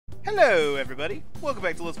Hello everybody, welcome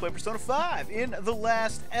back to Let's Play Persona 5. In the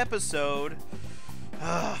last episode,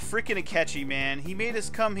 freaking Akechi, man. He made us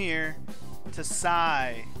come here to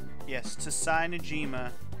Sai, yes, to Sai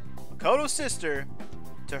Najima, Makoto's sister,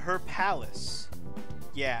 to her palace.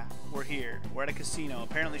 Yeah, we're here. We're at a casino.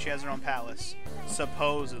 Apparently she has her own palace,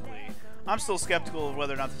 supposedly. I'm still skeptical of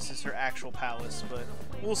whether or not this is her actual palace, but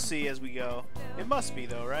we'll see as we go. It must be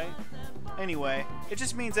though, right? Anyway, it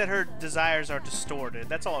just means that her desires are distorted.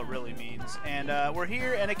 That's all it really means. And we're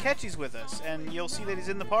here, and Akechi's with us. And you'll see that he's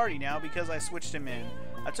in the party now because I switched him in.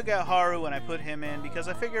 I took out Haru and I put him in because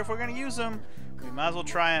I figure if we're going to use him, we might as well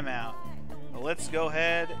try him out. But let's go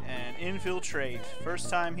ahead and infiltrate. First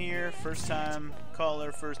time here, first time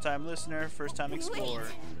caller, first time listener, first time explorer.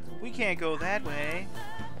 We can't go that way.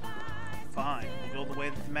 Fine, we'll go the way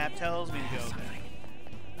that the map tells me to go then.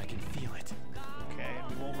 I can feel it. Okay,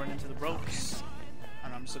 we won't run into the ropes. I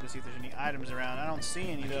don't know, I'm just looking to see if there's any items around. I don't see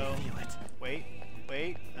any though. Feel it.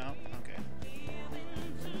 Wait, no, okay.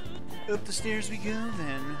 Up the stairs we go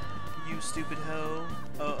then, you stupid hoe.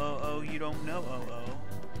 Oh, you don't know oh.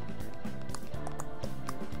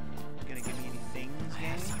 Gonna give me any things,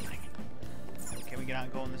 gang? Can we get out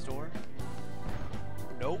and go in this door?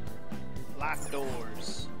 Nope. Locked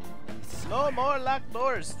doors. No more locked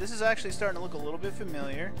doors. This is actually starting to look a little bit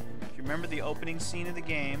familiar. If you remember the opening scene of the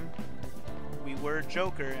game, we were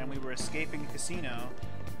Joker and we were escaping a casino.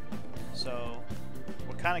 So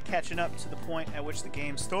we're kind of catching up to the point at which the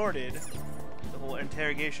game started. The whole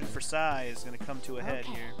interrogation for Sai is going to come to a head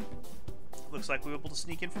here. Looks like we were able to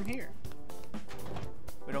sneak in from here.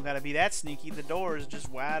 We don't got to be that sneaky. The door is just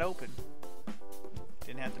wide open.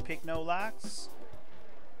 Didn't have to pick no locks.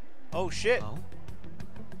 Oh shit. Oh?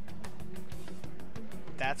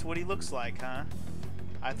 That's what he looks like, huh?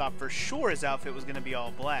 I thought for sure his outfit was gonna be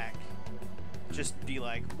all black. Just be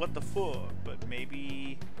like, what the fuck? But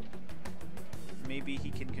maybe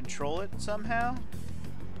he can control it somehow?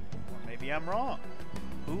 Or maybe I'm wrong.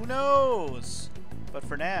 Who knows? But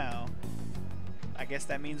for now, I guess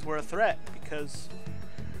that means we're a threat because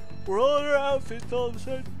we're all in our outfits all of a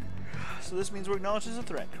sudden. So this means we're acknowledged as a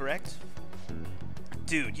threat, correct?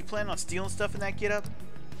 Dude, you plan on stealing stuff in that getup?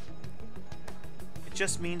 It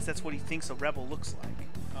just means that's what he thinks a rebel looks like.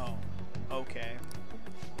 Oh, okay.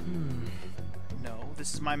 No,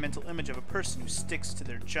 this is my mental image of a person who sticks to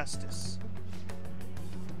their justice.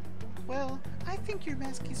 Well, I think your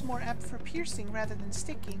mask is more apt for piercing rather than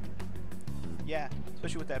sticking. Yeah,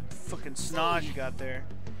 especially with that fucking snodge you got there.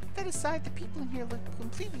 That aside, the people in here look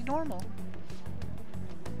completely normal.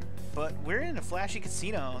 But we're in a flashy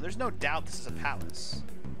casino. There's no doubt this is a palace.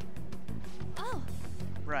 Oh.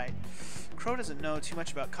 Right. Crow doesn't know too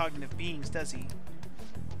much about cognitive beings, does he?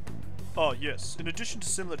 Ah, yes. In addition to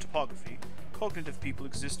similar topography, cognitive people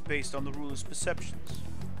exist based on the ruler's perceptions.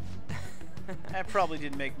 That probably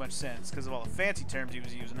didn't make much sense because of all the fancy terms he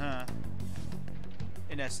was using, huh?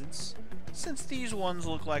 In essence, since these ones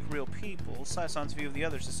look like real people, Sai-san's view of the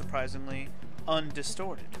others is surprisingly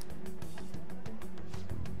undistorted.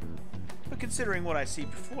 But considering what I see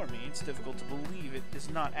before me, it's difficult to believe it is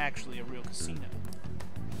not actually a real casino.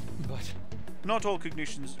 But not all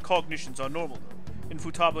cognitions are normal, though. In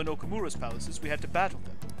Futaba and Okamura's palaces, we had to battle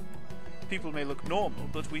them. People may look normal,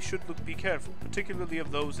 but we should be careful, particularly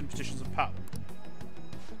of those in positions of power.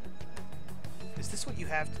 Is this what you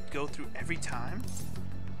have to go through every time?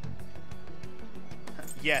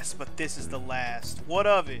 Yes, but this is the last. What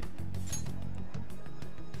of it?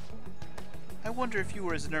 I wonder if you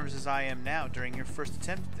were as nervous as I am now during your first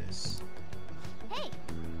attempt at this. Hey!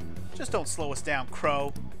 Just don't slow us down,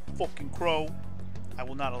 Crow. Fucking Crow. I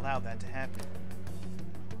will not allow that to happen.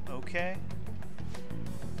 Okay.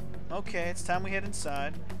 Okay, it's time we head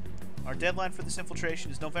inside. Our deadline for this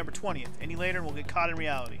infiltration is November 20th. Any later and we'll get caught in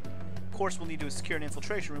reality. Of course, we'll need to secure an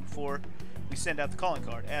infiltration room before we send out the calling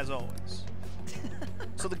card, as always.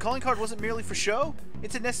 So the calling card wasn't merely for show?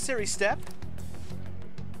 It's a necessary step?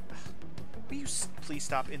 Will you please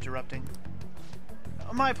stop interrupting?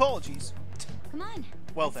 My apologies. Come on.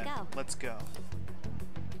 Well let's then, go. let's go.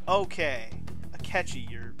 Okay. Akechi,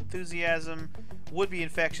 your enthusiasm would be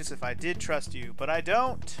infectious if I did trust you, but I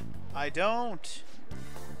don't. I don't.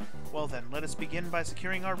 Well then, let us begin by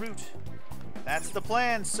securing our route. That's the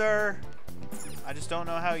plan, sir. I just don't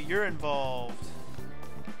know how you're involved.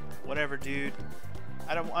 Whatever, dude.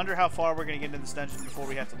 I wonder how far we're going to get into this dungeon before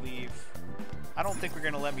we have to leave. I don't think we're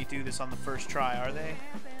going to let me do this on the first try, are they?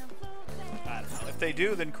 I don't know. If they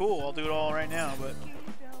do, then cool. I'll do it all right now, but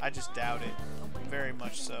I just doubt it. Very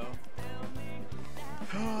much so.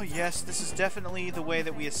 Oh, yes, this is definitely the way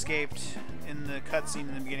that we escaped in the cutscene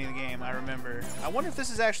in the beginning of the game, I remember. I wonder if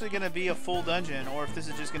this is actually going to be a full dungeon, or if this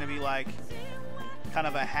is just going to be like kind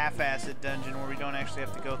of a half-assed dungeon where we don't actually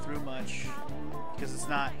have to go through much. Because it's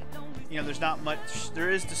not, you know, there's not much, there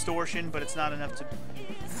is distortion, but it's not enough to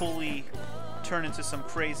fully turn into some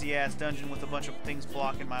crazy-ass dungeon with a bunch of things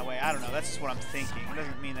blocking my way. I don't know, that's just what I'm thinking. It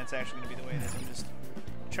doesn't mean that's actually going to be the way it is. I'm just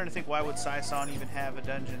trying to think, why would Sai-san even have a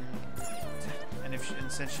dungeon? And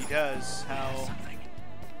since she does, how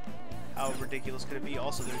ridiculous could it be?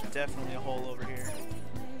 Also, there's definitely a hole over here.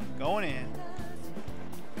 Going in. Am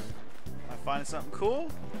I finding something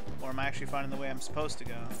cool? Or am I actually finding the way I'm supposed to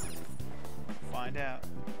go? Find out.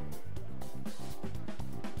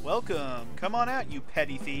 Welcome. Come on out, you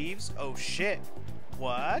petty thieves. Oh shit.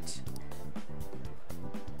 What?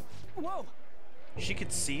 Whoa! She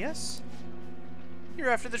could see us? You're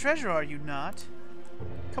after the treasure, are you not?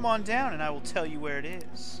 Come on down and I will tell you where it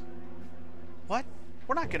is. What?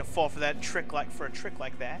 We're not gonna fall for a trick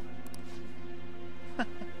like that.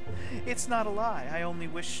 It's not a lie. I only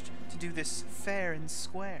wished to do this fair and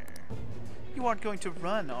square. You aren't going to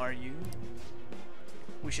run, are you?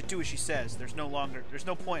 We should do as she says. There's no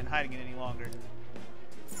point in hiding it any longer.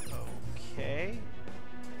 Okay.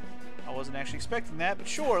 I wasn't actually expecting that, but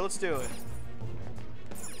sure, let's do it.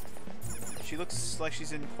 She looks like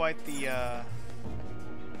she's in quite the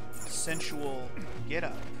sensual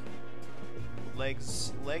get-up.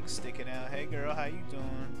 Legs sticking out. Hey girl, how you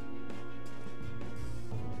doing?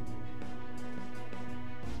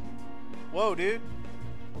 Whoa, dude.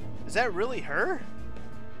 Is that really her?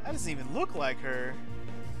 That doesn't even look like her.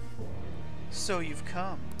 So you've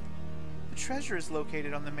come. The treasure is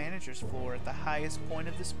located on the manager's floor at the highest point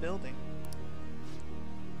of this building.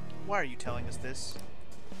 Why are you telling us this?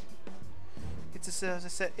 It's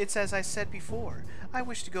as I said before. I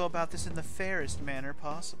wish to go about this in the fairest manner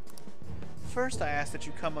possible. First, I ask that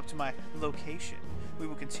you come up to my location. We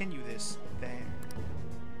will continue this there.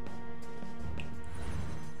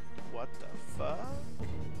 What the fuck?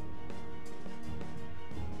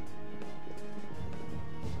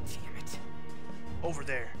 Damn it. Over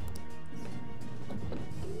there.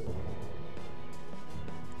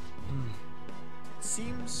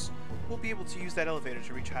 Seems we'll be able to use that elevator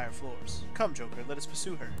to reach higher floors. Come, Joker, let us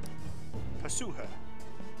pursue her. Pursue her.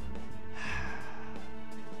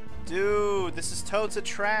 Dude, this is totes a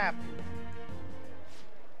trap.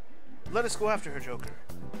 Let us go after her, Joker.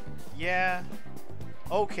 Yeah.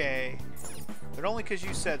 Okay. But only because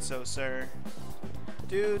you said so, sir.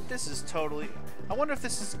 Dude, this is totally... I wonder if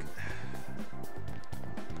this is...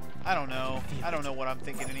 I don't know. I don't know what I'm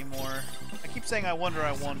thinking anymore. I keep saying I wonder,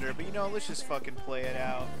 but you know, let's just fucking play it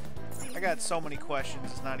out. I got so many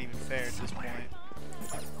questions, it's not even fair at this point.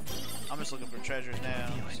 I'm just looking for treasures now.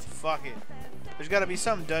 So fuck it. There's gotta be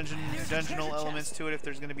some dungeonal elements to it if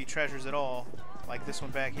there's gonna be treasures at all. Like this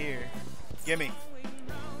one back here. Gimme.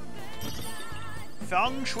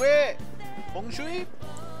 Feng Shui! Feng Shui?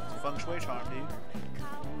 It's a Feng Shui charm, dude.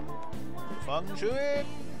 Feng Shui!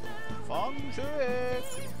 Feng Shui!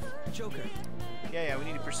 Joker. Yeah, we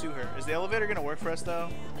need to pursue her. Is the elevator gonna work for us, though?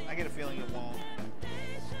 I get a feeling it won't.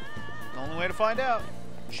 The only way to find out.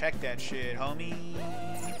 Check that shit, homie.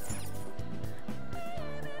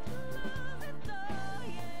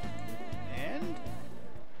 And...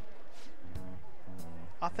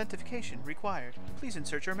 authentication required. Please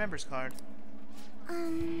insert your member's card.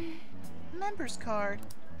 Member's card.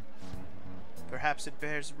 Perhaps it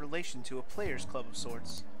bears relation to a player's club of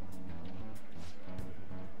sorts.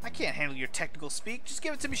 I can't handle your technical speak. Just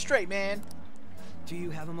give it to me straight, man. Do you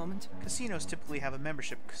have a moment? Casinos typically have a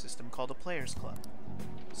membership system called a player's club.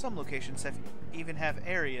 Some locations even have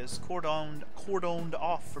areas cordoned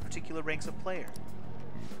off for particular ranks of player.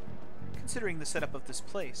 Considering the setup of this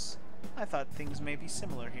place, I thought things may be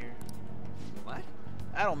similar here. What?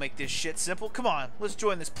 I don't make this shit simple. Come on, let's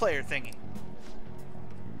join this player thingy.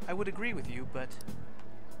 I would agree with you, but...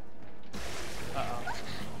 Uh-oh.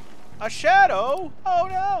 A shadow? Oh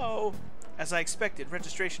no! As I expected,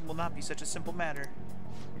 registration will not be such a simple matter.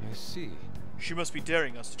 I see. She must be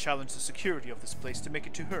daring us to challenge the security of this place to make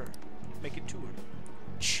it to her.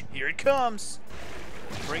 Shh, here it comes!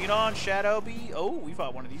 Bring it on, Shadow B. Oh, we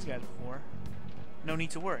fought one of these guys before. No need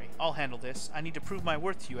to worry. I'll handle this. I need to prove my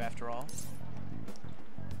worth to you after all.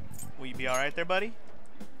 Will you be alright there, buddy?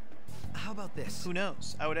 How about this? Who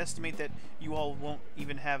knows? I would estimate that you all won't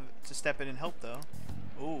even have to step in and help, though.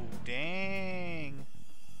 Oh, dang.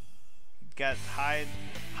 Got high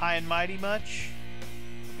and mighty much?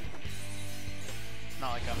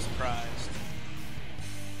 Not like I'm surprised.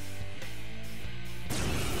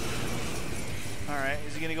 Alright,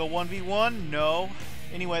 is he gonna go 1v1? No.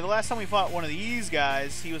 Anyway, the last time we fought one of these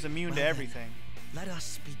guys, he was immune to Well then, everything. Let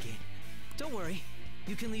us begin. Don't worry.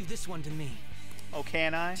 You can leave this one to me. Oh,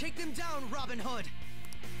 can I? Take them down, Robin Hood.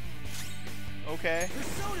 Okay.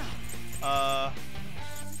 Persona.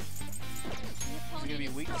 Is he gonna be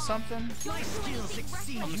weak to something? My skills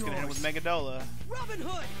exceed I'm just gonna hit him with yours. Megadola. Robin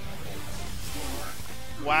Hood.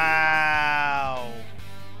 Wow.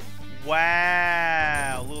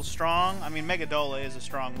 Wow. A little strong. I mean, Megadola is a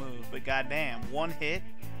strong move, but goddamn, one hit.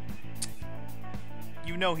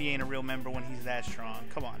 You know he ain't a real member when he's that strong.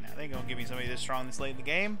 Come on now. They ain't gonna give me somebody this strong this late in the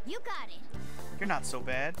game. You got it. You're not so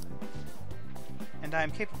bad. And I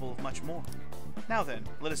am capable of much more. Now then,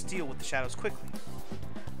 let us deal with the shadows quickly.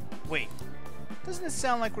 Wait. Doesn't it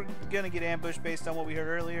sound like we're gonna get ambushed based on what we heard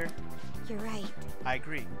earlier? You're right. I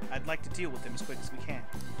agree. I'd like to deal with them as quick as we can.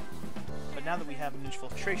 But now that we have an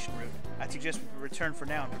infiltration route, I suggest we return for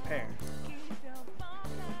now and prepare.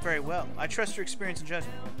 Very well. I trust your experience and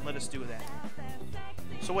judgment. Let us do that.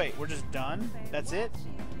 So wait, we're just done? That's it?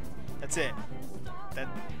 That's it.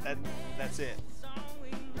 That's it.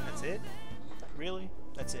 That's it? Really?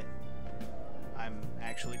 That's it. I'm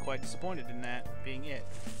actually quite disappointed in that being it.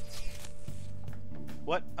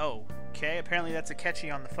 What? Oh, okay. Apparently that's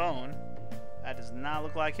Akechi on the phone. That does not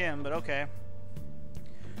look like him, but okay.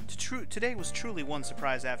 Today was truly one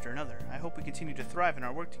surprise after another. I hope we continue to thrive in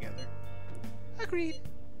our work together. Agreed.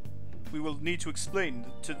 We will need to explain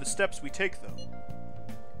to the steps we take, though.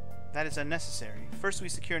 That is unnecessary. First we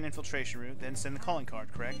secure an infiltration route, then send the calling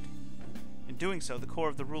card, correct? In doing so, the core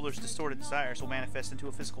of the ruler's distorted desires will manifest into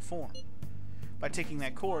a physical form. By taking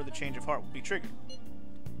that core, the change of heart will be triggered.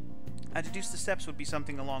 I deduce the steps would be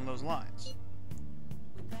something along those lines.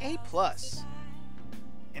 A+.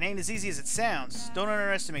 It ain't as easy as it sounds. Don't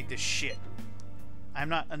underestimate this shit. I'm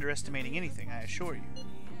not underestimating anything, I assure you.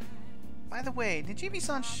 By the way,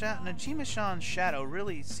 Najima-san's shadow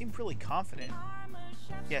really seemed really confident.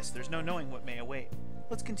 Yes, there's no knowing what may await.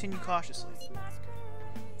 Let's continue cautiously.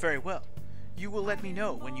 Very well. You will let me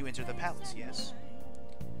know when you enter the palace, yes?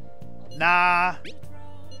 Nah.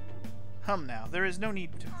 Now, there is no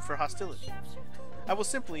need for hostility. I will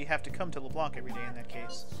simply have to come to LeBlanc every day in that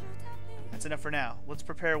case. That's enough for now. Let's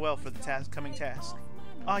prepare well for the coming task.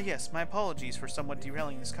 Ah yes, my apologies for somewhat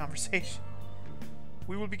derailing this conversation.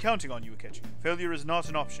 We will be counting on you, Akechi. Failure is not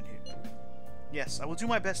an option here. Yes, I will do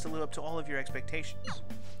my best to live up to all of your expectations.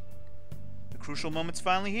 The crucial moment's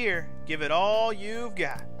finally here. Give it all you've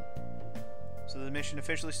got. So the mission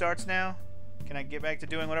officially starts now? Can I get back to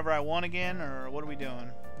doing whatever I want again, or what are we doing?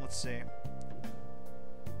 Let's see.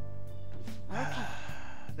 Okay.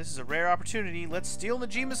 This is a rare opportunity. Let's steal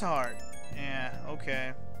Najima's heart. Yeah,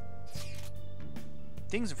 okay.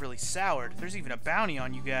 Things have really soured. There's even a bounty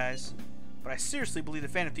on you guys. But I seriously believe the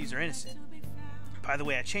Phantom Thieves are innocent. By the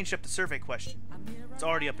way, I changed up the survey question. It's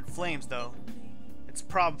already up in flames, though. It's a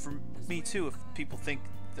problem for me, too, if people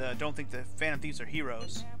don't think the Phantom Thieves are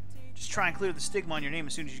heroes. Just try and clear the stigma on your name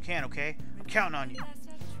as soon as you can, okay? I'm counting on you.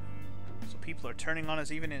 So people are turning on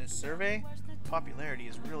us even in a survey? Popularity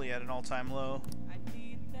is really at an all-time low.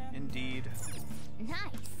 Indeed. Nice.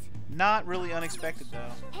 Not really unexpected,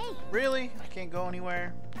 though. Hey. Really? I can't go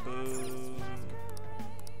anywhere? Boo.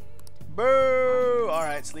 Boo!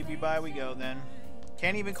 Alright, sleepy bye we go, then.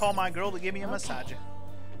 Can't even call my girl to give me a massage.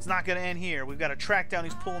 It's not gonna end here. We've got to track down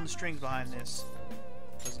who's pulling the strings behind this.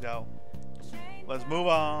 Let's go. Let's move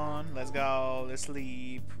on. Let's go. Let's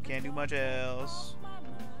sleep. Can't do much else.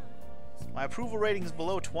 My approval rating is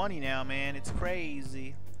below 20 now, man. It's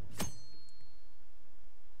crazy.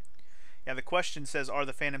 Yeah, the question says, are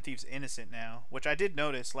the Phantom Thieves innocent now? Which I did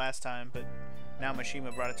notice last time, but now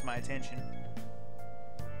Mishima brought it to my attention.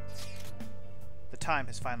 The time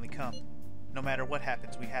has finally come. No matter what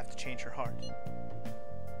happens, we have to change her heart.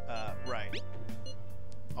 Right.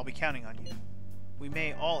 I'll be counting on you. We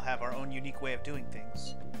may all have our own unique way of doing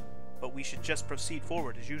things, but we should just proceed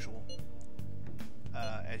forward as usual.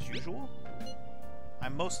 As usual?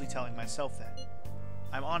 I'm mostly telling myself that.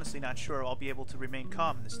 I'm honestly not sure I'll be able to remain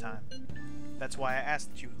calm this time. That's why I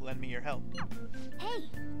asked that you lend me your help. Hey.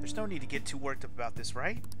 There's no need to get too worked up about this,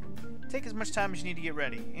 right? Take as much time as you need to get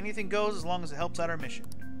ready. Anything goes as long as it helps out our mission.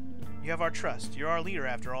 You have our trust. You're our leader,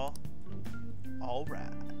 after all. All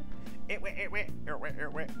right.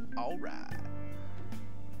 All right.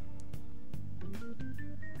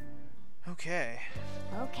 Okay.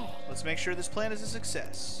 Okay. Let's make sure this plan is a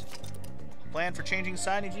success. Plan for changing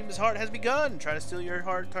Najima's heart has begun. Try to steal your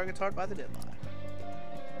target's heart by the deadline.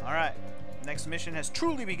 Alright. Next mission has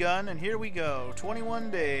truly begun, and here we go.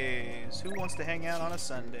 21 days. Who wants to hang out on a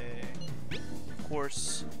Sunday? Of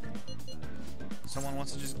course, someone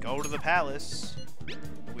wants to just go to the palace.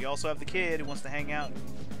 we also have the kid who wants to hang out and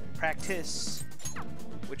practice,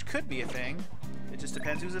 which could be a thing. It just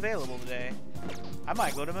depends who's available today. I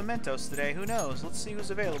might go to Mementos today. Who knows? Let's see who's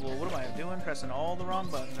available. What am I doing? Pressing all the wrong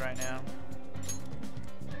buttons right now.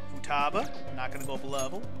 Futaba, not going to go up a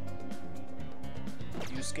level.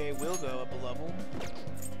 Yusuke will go up a level.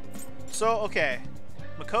 So, okay.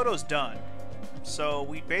 Makoto's done. So,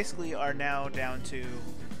 we basically are now down to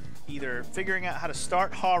either figuring out how to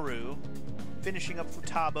start Haru, finishing up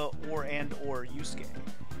Futaba, or Yusuke.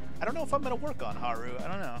 I don't know if I'm going to work on Haru. I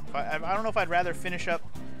don't know. I don't know if I'd rather finish up...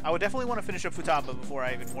 I would definitely want to finish up Futaba before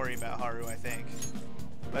I even worry about Haru, I think.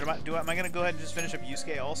 But am I going to go ahead and just finish up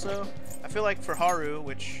Yusuke also? I feel like for Haru,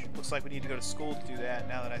 which looks like we need to go to school to do that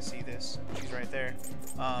now that I see this. She's right there.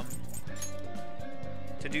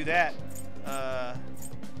 To do that,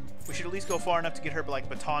 we should at least go far enough to get her like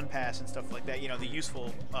baton pass and stuff like that. You know, the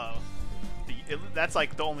useful... that's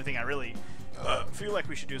like the only thing I really... feel like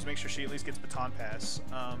we should do is make sure she at least gets baton pass,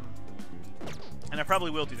 and I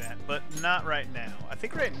probably will do that, but not right now. I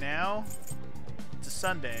think right now it's a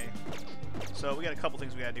Sunday, so we got a couple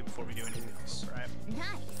things we gotta do before we do anything else, right? Nice.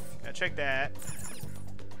 Gotta check that.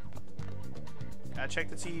 Gotta check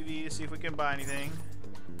the TV to see if we can buy anything.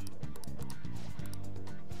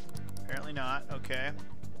 Apparently not. Okay.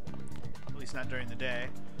 At least not during the day.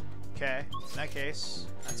 Okay. In that case,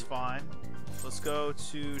 that's fine. Let's go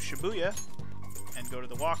to Shibuya and go to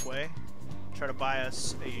the walkway. Try to buy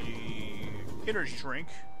us a energy drink,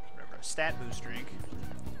 whatever, a stat boost drink.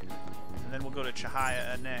 And then we'll go to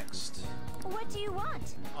Chihaya next. What do you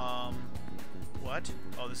want? What?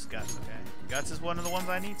 Oh, this is Guts, okay. Guts is one of the ones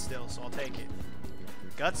I need still, so I'll take it.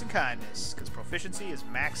 Guts and kindness, because proficiency is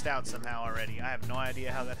maxed out somehow already. I have no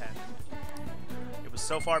idea how that happened. It was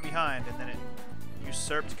so far behind, and then it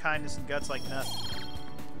usurped kindness and guts like nothing.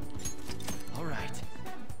 Alright.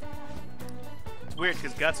 It's weird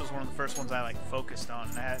because Guts was one of the first ones I like focused on,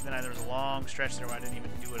 and then there was a long stretch there where I didn't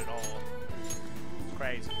even do it at all. It's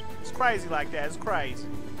crazy. It's crazy like that. It's crazy.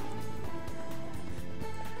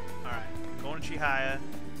 Alright, going to Chihaya.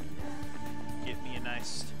 Get me a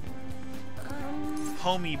nice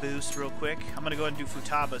homie boost real quick. I'm going to go ahead and do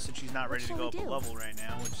Futaba since she's not ready to go up a level right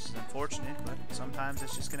now, which is unfortunate, but sometimes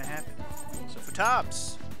it's just going to happen. So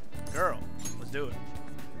Futabs, girl, let's do it.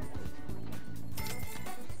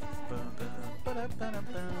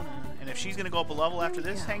 And if she's gonna go up a level after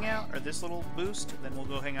this hangout, or this little boost, then we'll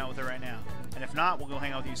go hang out with her right now. And if not, we'll go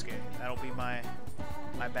hang out with Yusuke. That'll be my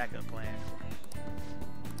backup plan.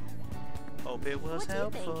 Hope it was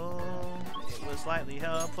helpful. It was slightly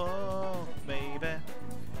helpful, baby.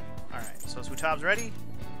 Alright, so Sutab's ready?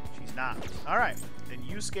 She's not. Alright, then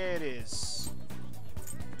Yusuke it is.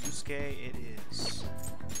 Yusuke it is.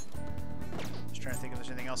 Just trying to think if there's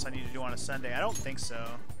anything else I need to do on a Sunday. I don't think so.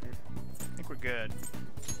 I think we're good.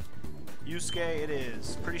 Yusuke it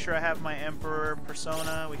is. Pretty sure I have my Emperor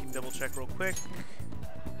persona. We can double check real quick.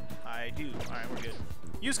 I do. Alright, we're good.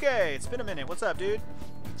 Yusuke, it's been a minute. What's up, dude?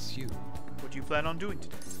 It's you. What do you plan on doing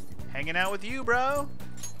today? Hanging out with you, bro.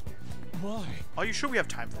 Why? Are you sure we have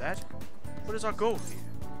time for that? What is our goal here?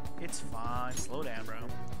 It's fine. Slow down, bro.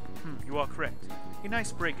 You are correct. A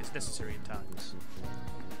nice break is necessary at times.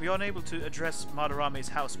 We are unable to address Madarame's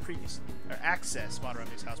house previously, or access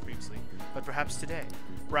Madarame's house previously, but perhaps today.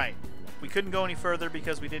 Right. We couldn't go any further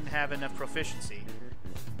because we didn't have enough proficiency.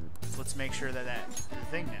 So let's make sure that that's the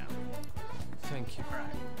thing now. Thank you.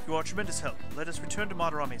 Right. You are tremendous help. Let us return to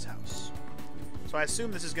Madarame's house. So I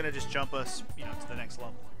assume this is going to just jump us, you know, to the next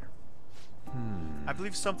level here. I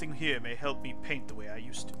believe something here may help me paint the way I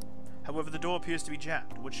used to. However, the door appears to be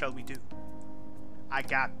jammed. What shall we do? I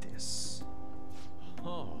got this.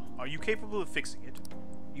 Oh. Are you capable of fixing it?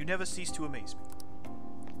 You never cease to amaze me.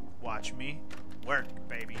 Watch me work,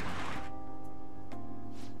 baby.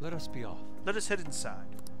 Let us be off. Let us head inside.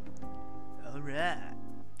 Alright.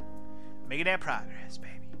 Making that progress,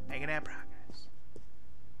 baby. Making that progress.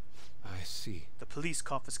 I see. The police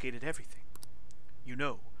confiscated everything. You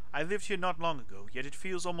know, I lived here not long ago, yet it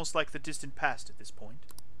feels almost like the distant past at this point.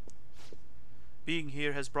 Being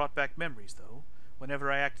here has brought back memories, though.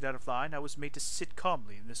 Whenever I acted out of line, I was made to sit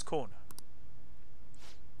calmly in this corner.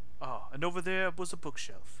 Ah, and over there was a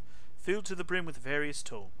bookshelf, filled to the brim with various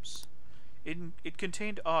tomes. It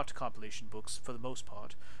contained art compilation books, for the most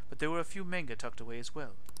part, but there were a few manga tucked away as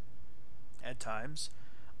well. At times,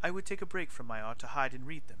 I would take a break from my art to hide and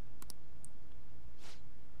read them.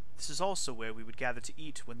 This is also where we would gather to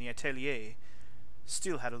eat when the atelier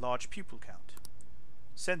still had a large pupil count.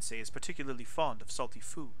 Sensei is particularly fond of salty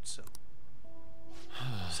food, so...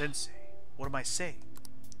 Sensei, what am I saying?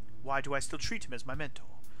 Why do I still treat him as my mentor?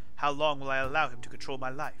 How long will I allow him to control my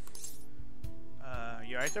life?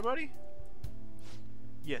 You alright there, buddy?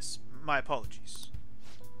 Yes, my apologies.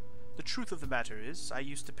 The truth of the matter is, I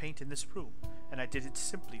used to paint in this room, and I did it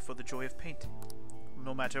simply for the joy of painting.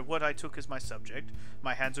 No matter what I took as my subject,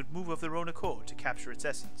 my hands would move of their own accord to capture its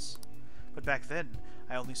essence. But back then,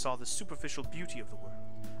 I only saw the superficial beauty of the world.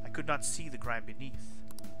 I could not see the grime beneath.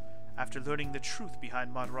 After learning the truth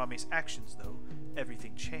behind Madarame's actions, though,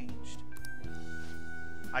 everything changed.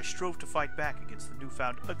 I strove to fight back against the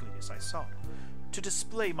newfound ugliness I saw, to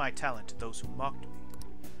display my talent to those who mocked me.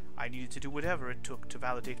 I needed to do whatever it took to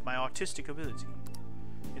validate my artistic ability.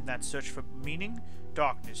 In that search for meaning,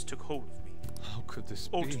 darkness took hold of me. How could this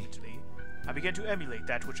be? Ultimately, I began to emulate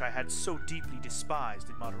that which I had so deeply despised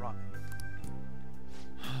in Madarame.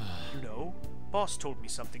 You know, Boss told me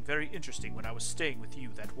something very interesting when I was staying with you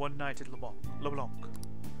that one night at LeBlanc.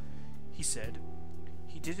 He said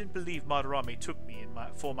he didn't believe Madarame took me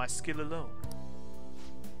for my skill alone.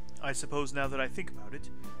 I suppose now that I think about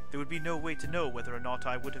it, there would be no way to know whether or not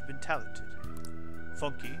I would have been talented.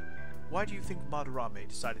 Funky, why do you think Madarame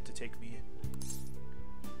decided to take me in?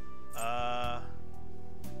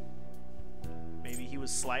 Maybe he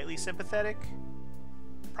was slightly sympathetic?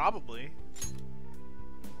 Probably.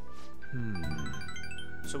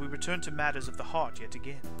 So we return to matters of the heart yet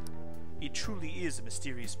again. It truly is a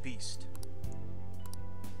mysterious beast.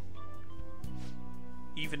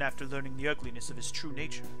 Even after learning the ugliness of his true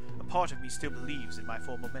nature, a part of me still believes in my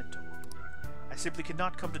former mentor. I simply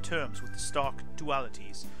cannot come to terms with the stark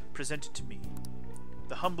dualities presented to me.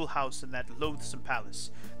 The humble house and that loathsome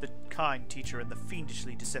palace, the kind teacher and the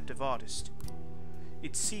fiendishly deceptive artist.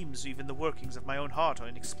 It seems even the workings of my own heart are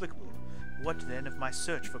inexplicable. What then of my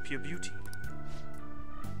search for pure beauty?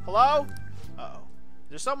 Hello? Uh-oh. Is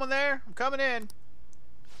there someone there? I'm coming in.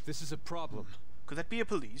 This is a problem. Could that be a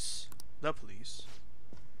police? The police?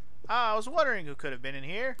 I was wondering who could have been in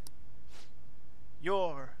here.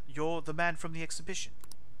 You're the man from the exhibition.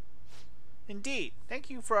 Indeed. Thank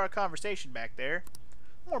you for our conversation back there.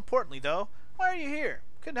 More importantly, though, why are you here?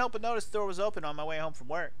 Couldn't help but notice the door was open on my way home from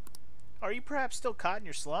work. Are you perhaps still caught in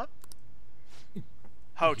your slump?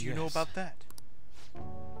 How do you know about that?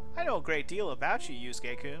 I know a great deal about you,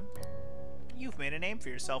 Yusuke-kun. You've made a name for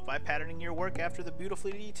yourself by patterning your work after the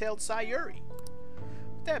beautifully detailed Sayuri.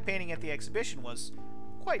 But that painting at the exhibition was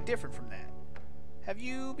quite different from that. Have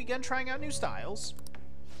you begun trying out new styles?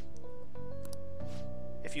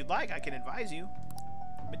 If you'd like, I can advise you.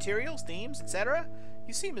 Materials, themes, etc.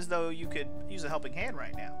 You seem as though you could use a helping hand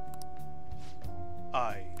right now.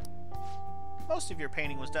 Most of your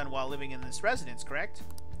painting was done while living in this residence, correct?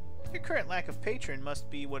 Your current lack of patron must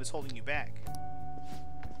be what is holding you back.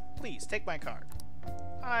 Please, take my card.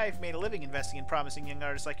 I've made a living investing in promising young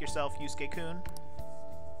artists like yourself, Yusuke-kun.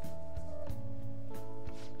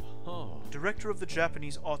 Oh. Director of the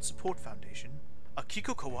Japanese Art Support Foundation,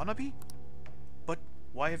 Akiko Kawanabe? But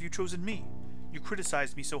why have you chosen me? You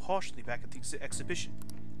criticized me so harshly back at the exhibition.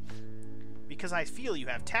 Because I feel you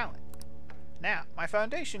have talent. Now, my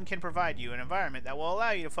foundation can provide you an environment that will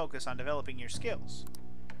allow you to focus on developing your skills.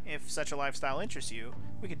 If such a lifestyle interests you,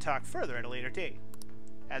 we can talk further at a later date.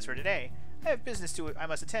 As for today, I have business I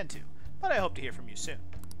must attend to, but I hope to hear from you soon.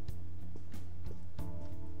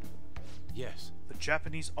 Yes. The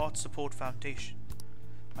Japanese Art Support Foundation.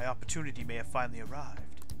 My opportunity may have finally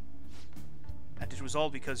arrived. And it was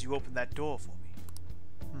all because you opened that door for me.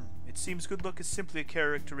 It seems good luck is simply a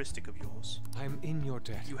characteristic of yours. I'm in your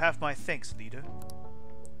debt. You have my thanks, leader.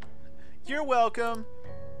 You're welcome.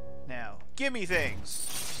 Now, give me things.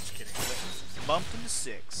 Just kidding. Bumped him to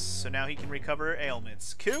 6, so now he can recover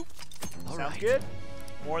ailments. Cool. Sounds good.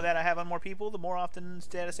 The more that I have on more people, the more often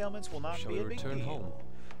status ailments will not Shall be a we big return deal. home?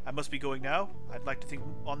 I must be going now. I'd like to think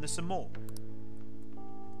on this some more.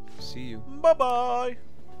 See you. Bye-bye.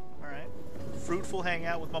 Alright. Fruitful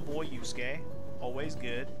hangout with my boy Yusuke. Always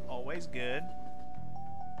good. Always good.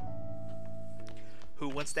 Who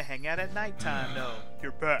wants to hang out at nighttime? No.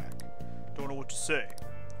 You're back. Don't know what to say.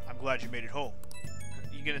 I'm glad you made it home.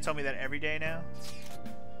 You gonna tell me that every day now?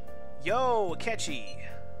 Yo, Akechi.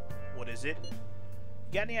 What is it?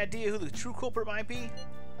 You got any idea who the true culprit might be?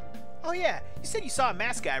 Oh yeah, you said you saw a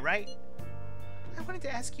masked guy, right? I wanted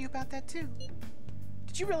to ask you about that too.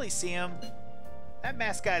 Did you really see him? That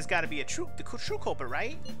masked guy's gotta be the true culprit,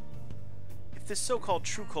 right? If this so-called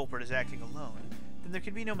true culprit is acting alone, then there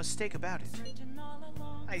can be no mistake about it.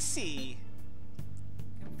 I see.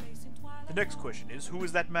 The next question is, who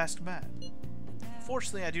is that masked man?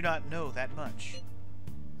 Fortunately, I do not know that much.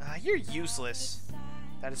 You're useless.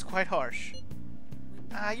 That is quite harsh.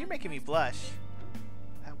 You're making me blush.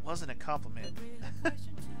 That wasn't a compliment.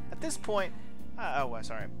 At this point...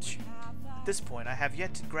 sorry. At this point, I have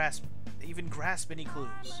yet to even grasp any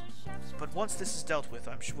clues. But once this is dealt with,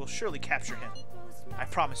 we'll surely capture him. I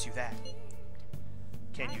promise you that.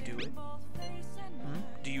 Can you do it?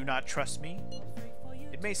 Do you not trust me?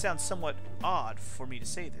 It may sound somewhat odd for me to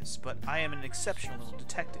say this, but I am an exceptional little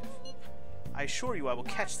detective. I assure you I will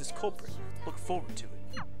catch this culprit. Look forward to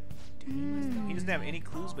it. Dude, he doesn't have any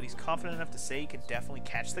clues, but he's confident enough to say he can definitely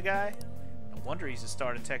catch the guy? No wonder he's a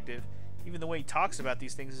star detective. Even the way he talks about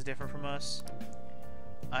these things is different from us.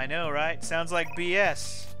 I know, right? Sounds like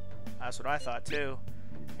BS. That's what I thought, too.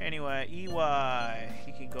 Anyway, EY.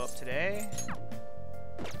 He can go up today.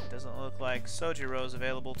 Doesn't look like Sojiro's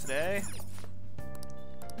available today.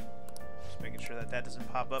 Just making sure that that doesn't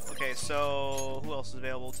pop up. Okay, so who else is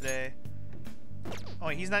available today? Oh,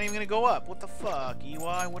 he's not even gonna go up. What the fuck, EY?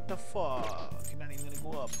 What the fuck? You're not even gonna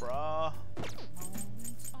go up, brah.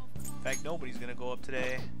 In fact, nobody's gonna go up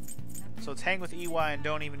today. So it's hang with EY and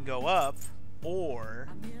don't even go up, or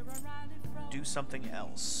do something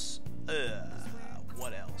else.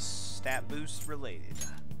 What else? Stat boost related.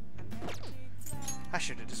 I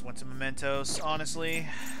should have just went to Mementos, honestly.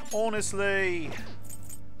 Honestly!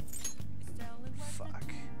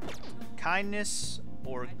 Fuck. Kindness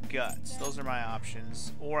or guts. Those are my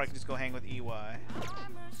options. Or I could just go hang with EY.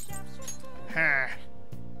 Huh.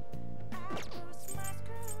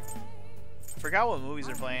 Forgot what movies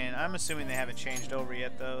they're playing. I'm assuming they haven't changed over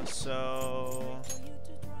yet, though, so...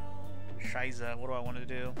 Shiza, what do I want to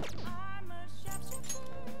do?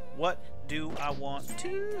 What do I want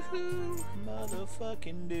to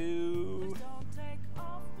motherfucking do?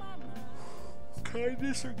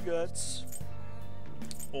 Kindness or guts?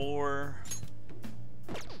 Or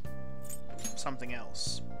something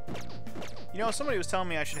else. You know, somebody was telling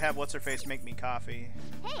me I should have What's-Her-Face make me coffee.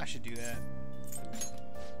 Hey. I should do that.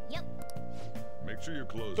 Yep. Make sure your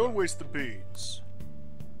clothes. Don't waste the beans.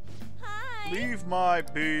 Hi. Leave my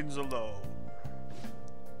beans alone.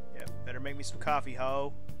 Yep, better make me some coffee,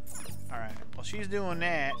 ho. Alright, while she's doing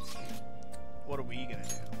that, what are we gonna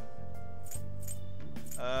do?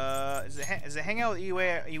 Is it hang out with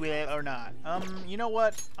Iwe or not? You know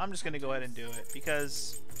what? I'm just gonna go ahead and do it,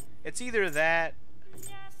 because it's either that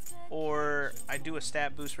or I do a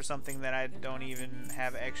stat boost for something that I don't even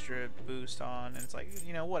have extra boost on, and it's like,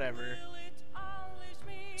 you know, whatever.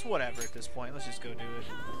 It's whatever at this point. Let's just go do it.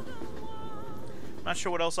 I'm not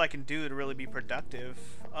sure what else I can do to really be productive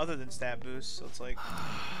other than stat boost, so it's like,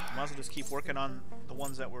 might as well just keep working on the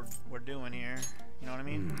ones that we're doing here. You know what I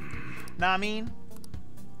mean? Nah, I mean,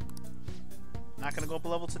 not gonna go up a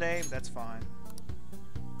level today, but that's fine.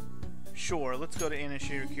 Sure, let's go to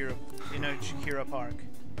Inoshikira Park.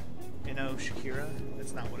 Inoshikira?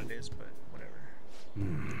 That's not what it is, but whatever.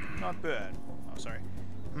 Not bad. Oh, sorry.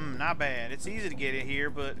 Not bad. It's easy to get in here,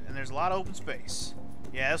 and there's a lot of open space.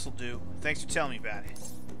 Yeah, this'll do. Thanks for telling me about it.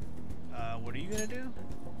 What are you gonna do?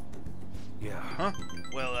 Yeah. Huh?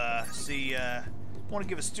 Well, see, want to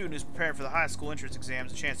give a student who's preparing for the high school entrance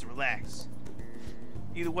exams a chance to relax.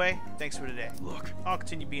 Either way, thanks for today. Look. I'll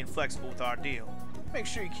continue being flexible with our deal. Make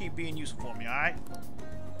sure you keep being useful for me, alright?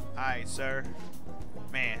 Alright, sir.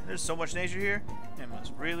 Man, there's so much nature here, it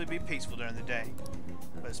must really be peaceful during the day.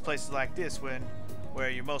 But it's places like this where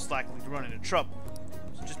you're most likely to run into trouble.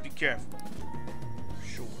 So just be careful.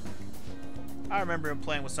 Sure. I remember him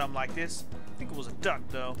playing with something like this. I think it was a duck,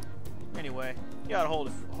 though. Anyway, you ought to hold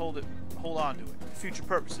on to it for future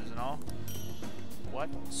purposes and all. What?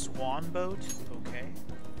 Swan boat? Okay.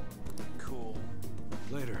 Cool.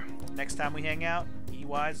 Later. Next time we hang out,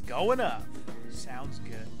 EY's going up. Sounds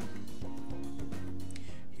good.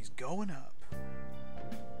 He's going up.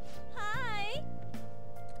 Hi.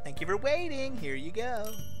 Thank you for waiting. Here you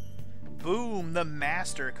go. Boom, the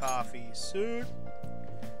master coffee. Sir.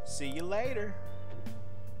 See you later.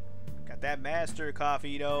 Got that master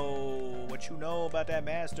coffee though. What you know about that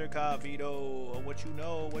master coffee though? What you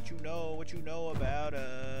know about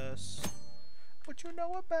us? What you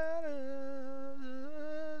know about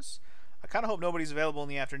us? I kind of hope nobody's available in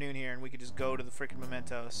the afternoon here and we could just go to the frickin'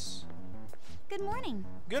 Mementos. Good morning.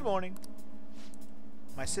 Good morning.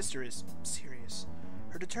 My sister is serious.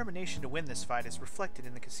 Her determination to win this fight is reflected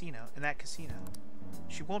in that casino.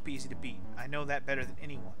 She won't be easy to beat. I know that better than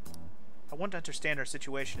anyone. I want to understand our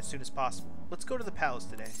situation as soon as possible. Let's go to the palace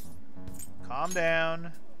today. Calm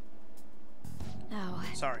down. Oh.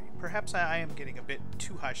 Sorry, perhaps I am getting a bit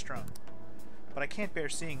too high-strung. But I can't bear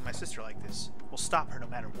seeing my sister like this. We'll stop her no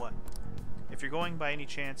matter what. If you're going by any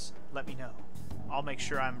chance, let me know. I'll make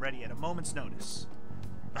sure I'm ready at a moment's notice.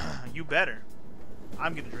 You better.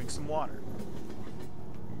 I'm gonna drink some water.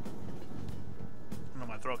 I don't know,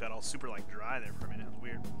 my throat got all super like dry there for a minute. It was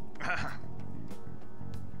weird.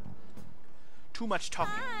 Too much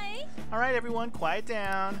talking. Hi. Alright everyone, quiet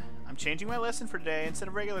down. I'm changing my lesson for today. Instead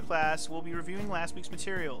of regular class, we'll be reviewing last week's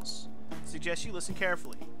materials. I suggest you listen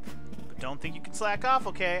carefully. But don't think you can slack off,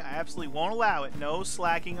 okay? I absolutely won't allow it. No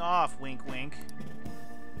slacking off, wink wink.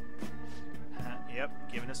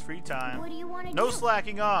 Yep, giving us free time. What do you want to do? No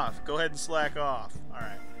slacking off. Go ahead and slack off.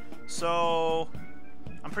 Alright. So,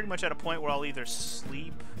 I'm pretty much at a point where I'll either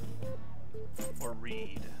sleep or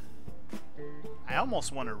read. I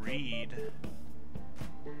almost want to read,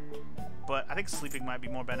 but I think sleeping might be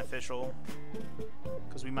more beneficial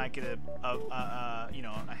because we might get you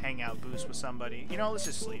know, a hangout boost with somebody. You know, let's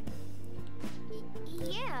just sleep.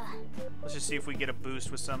 Yeah. Let's just see if we get a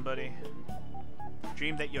boost with somebody.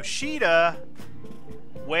 Dream that Yoshida.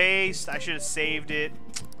 Waste. I should have saved it.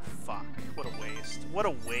 Fuck. What a waste. What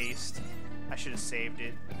a waste. I should have saved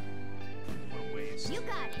it. What a waste. You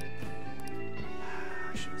got it.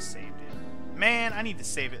 I should have saved it. Man, I need to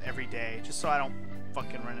save it every day just so I don't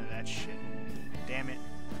fucking run into that shit. Damn it.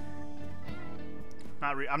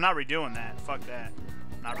 I'm not redoing that. Fuck that.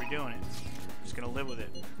 I'm not redoing it. I'm just gonna live with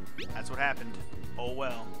it. That's what happened. Oh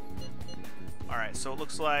well. Alright, so it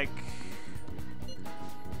looks like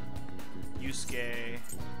Yusuke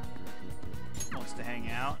wants to hang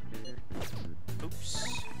out.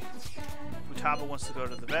 Oops. Futaba wants to go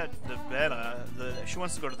to she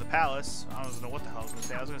wants to go to the palace. I don't know what the hell I was gonna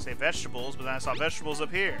say. I was gonna say vegetables, but then I saw vegetables up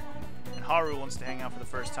here. And Haru wants to hang out for the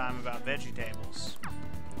first time about veggie tables.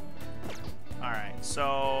 Alright,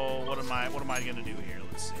 so what am I gonna do here?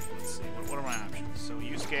 Let's see. What are my options? So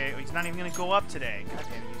Yusuke, he's not even gonna go up today. God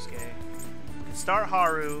damn it, Yusuke. We can start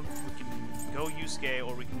Haru, we can go Yusuke,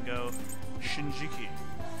 or we can go Shinjiki.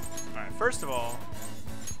 Alright, first of all,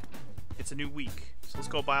 it's a new week. So let's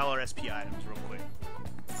go buy all our SP items real quick.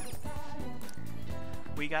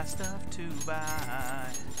 We got stuff to buy.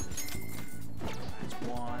 That's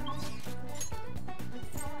one.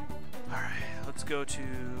 Alright, let's go to...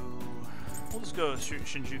 We'll just go to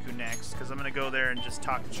Shinjuku next, because I'm going to go there and just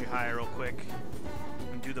talk to Chihaya real quick.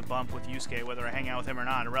 And do the bump with Yusuke, whether I hang out with him or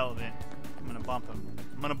not, irrelevant. I'm going to bump him.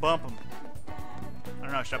 I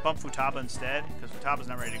don't know, should I bump Futaba instead? Because Futaba's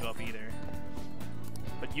not ready to go up either.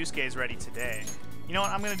 But Yusuke is ready today. You know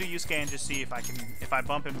what, I'm going to do Yusuke and just see if I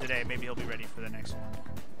bump him today, maybe he'll be ready for the next one.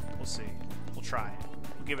 We'll see. We'll try it.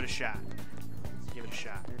 We'll give it a shot. Give it a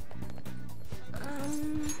shot.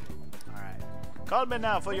 Alright. Call me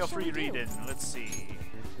now for your free reading. Let's see.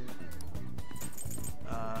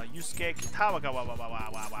 Yusuke Kitawaka.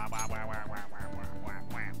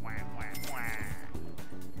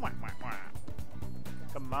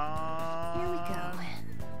 Come on. Here we go.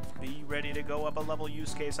 Be ready to go up a level,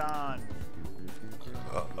 Yusuke-san.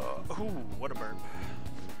 Ooh, what a burp.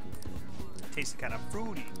 Tasted kind of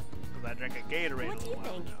fruity. Because I drank a Gatorade What do you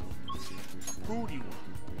think? A fruity one.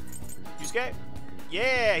 Yusuke?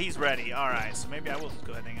 Yeah, he's ready. Alright, so maybe I will just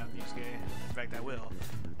go ahead and hang out with Yusuke. In fact, I will.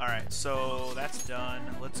 Alright, so that's done.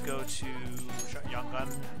 Let's go to Yongun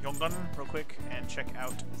real quick and check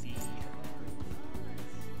out the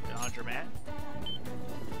laundromat.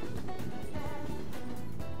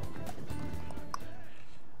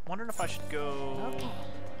 Wondering if I should go... Okay.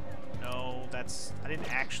 No, I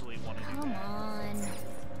didn't actually want to do Come that. on.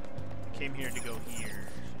 I came here to go here.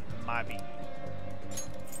 Maybe.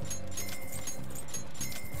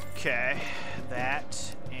 Okay,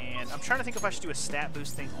 that, and I'm trying to think if I should do a stat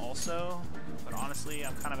boost thing also, but honestly,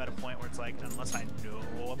 I'm kind of at a point where it's like, unless I know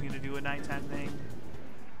I'm going to do a nighttime thing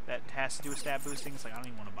that has to do with stat boosting, it's like, I don't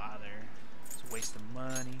even want to bother. It's a waste of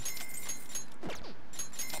money.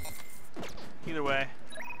 Either way,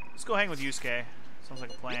 let's go hang with Yusuke. Sounds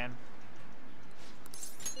like a plan.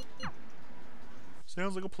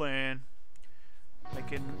 Sounds like a plan.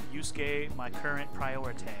 Making Yusuke my current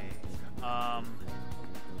priority.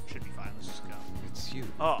 Should be fine. Let's just go. It's you.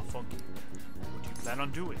 Oh, funky. What do you plan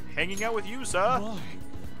on doing? Hanging out with you, sir? Why?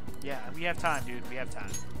 Yeah, we have time, dude. We have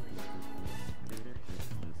time.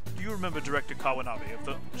 Do you remember Director Kawanabe of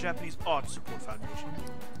the Japanese Art Support Foundation?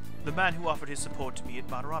 The man who offered his support to me at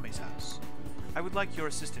Madarame's house. I would like your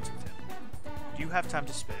assistance with him. Do you have time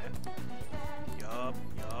to spare? Yup.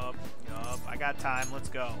 I got time. Let's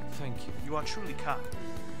go. Thank you. You are truly kind.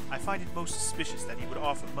 I find it most suspicious that he would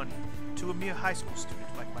offer money to a mere high school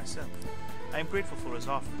student like myself. I am grateful for his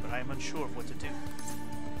offer, but I am unsure of what to do.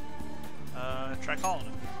 Try calling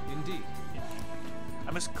him. Indeed.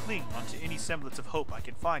 I must cling onto any semblance of hope I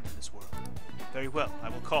can find in this world. Very well, I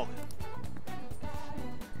will call him.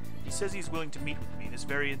 He says he is willing to meet with me this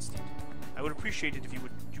very instant. I would appreciate it if you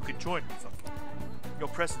could join me, Funky. Your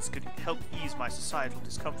presence could help ease my societal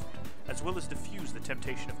discomfort, as well as diffuse the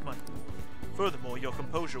temptation of money. Furthermore, your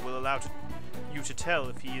composure will allow you to tell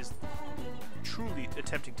if he is truly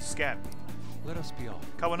attempting to scam me. Let us be off.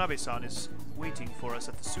 Kawanabe-san is waiting for us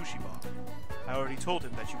at the sushi bar. I already told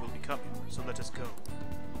him that you will be coming, so let us go.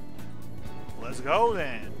 Let's go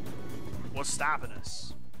then. What's stopping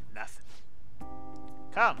us? Nothing.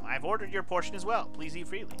 Come, I've ordered your portion as well. Please eat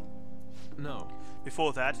freely. No.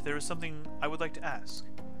 Before that, there is something I would like to ask.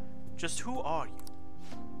 Just who are you?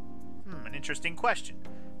 An interesting question.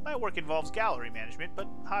 My work involves gallery management, but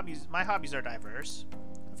my hobbies are diverse.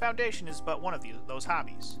 The Foundation is but one of those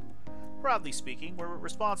hobbies. Broadly speaking, we're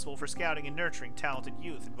responsible for scouting and nurturing talented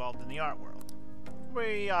youth involved in the art world.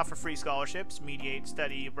 We offer free scholarships, mediate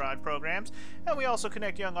study abroad programs, and we also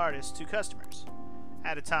connect young artists to customers.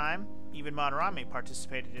 At a time, even Madarame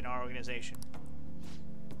participated in our organization.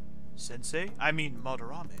 Sensei? I mean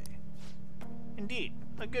Madarame. Indeed,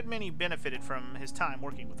 a good many benefited from his time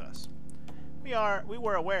working with us. We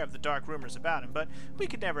were aware of the dark rumors about him, but we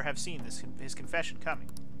could never have seen his confession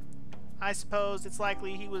coming. I suppose it's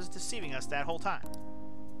likely he was deceiving us that whole time.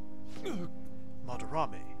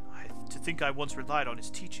 Madarame, to think I once relied on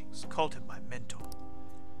his teachings, called him my mentor.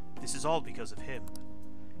 This is all because of him.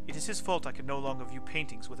 It is his fault I can no longer view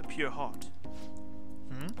paintings with a pure heart.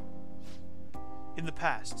 In the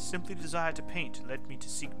past, simply the desire to paint led me to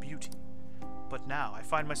seek beauty. But now I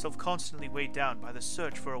find myself constantly weighed down by the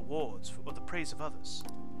search for awards or the praise of others.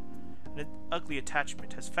 An ugly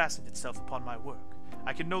attachment has fastened itself upon my work.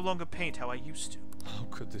 I can no longer paint how I used to. How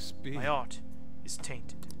could this be? My art is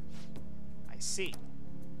tainted. I see.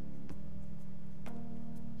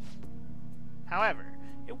 However,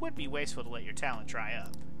 it would be wasteful to let your talent dry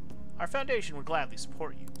up. Our foundation would gladly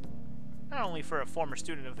support you. Not only for a former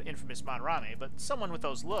student of infamous Madarame, but someone with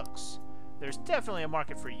those looks. There's definitely a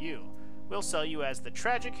market for you. We'll sell you as the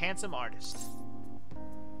tragic, handsome artist.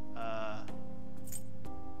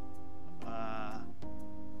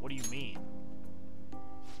 What do you mean?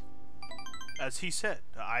 As he said,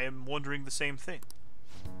 I am wondering the same thing.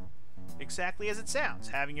 Exactly as it sounds.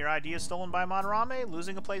 Having your ideas stolen by Madarame,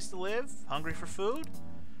 losing a place to live, hungry for food.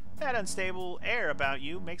 That unstable air about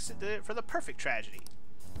you makes it for the perfect tragedy.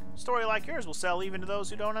 A story like yours will sell even to those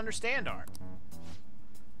who don't understand art.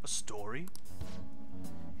 A story?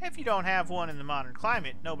 If you don't have one in the modern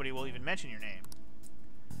climate, nobody will even mention your name.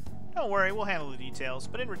 Don't worry, we'll handle the details,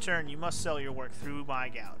 but in return you must sell your work through my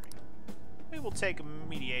gallery. We will take a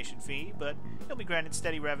mediation fee, but you'll be granted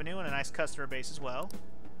steady revenue and a nice customer base as well.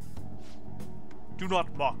 Do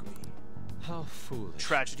not mock me. How foolish.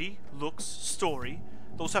 Tragedy, looks, story,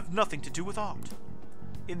 those have nothing to do with art.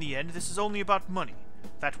 In the end, this is only about money,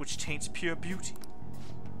 that which taints pure beauty.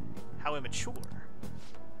 How immature.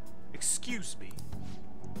 Excuse me.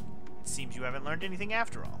 It seems you haven't learned anything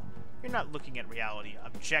after all. You're not looking at reality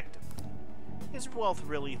objectively. Is wealth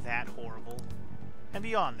really that horrible? And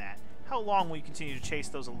beyond that, how long will you continue to chase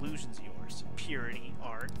those illusions of yours? Purity,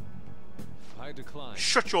 art. I decline.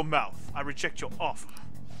 Shut your mouth! I reject your offer.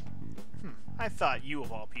 I thought you,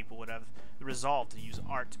 of all people, would have the resolve to use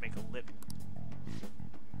art to make a living.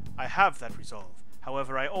 I have that resolve.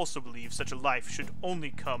 However, I also believe such a life should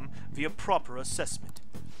only come via proper assessment.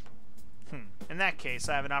 In that case,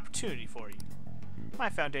 I have an opportunity for you. My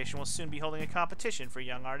foundation will soon be holding a competition for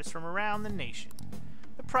young artists from around the nation.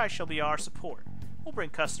 The prize shall be our support. We'll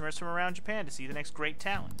bring customers from around Japan to see the next great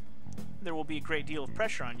talent. There will be a great deal of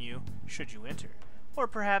pressure on you, should you enter. Or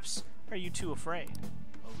perhaps, are you too afraid?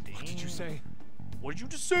 Oh, damn. What did you say? What did you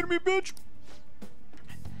just say to me, bitch?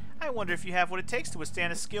 I wonder if you have what it takes to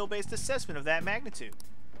withstand a skill-based assessment of that magnitude.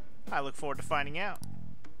 I look forward to finding out.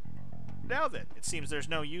 Now then, it seems there's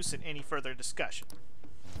no use in any further discussion.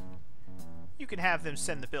 You can have them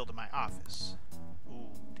send the bill to my office.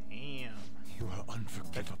 Ooh, damn. You are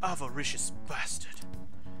unforgivable. That avaricious bastard.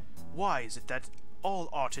 Why is it that all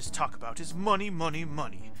artists talk about is money, money,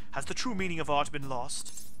 money? Has the true meaning of art been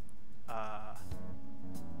lost? The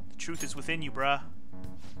truth is within you, bruh.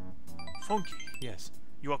 Funky. Yes.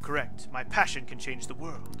 You are correct. My passion can change the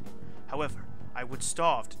world. However, I would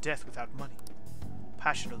starve to death without money.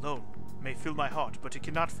 Passion alone may fill my heart, but it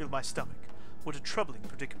cannot fill my stomach. What a troubling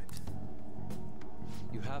predicament.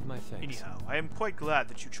 You have my thanks. Anyhow, I am quite glad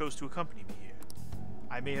that you chose to accompany me here.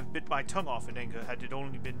 I may have bit my tongue off in anger had it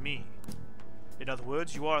only been me. In other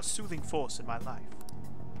words, you are a soothing force in my life.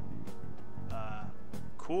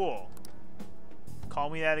 Cool. Call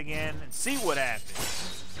me that again and see what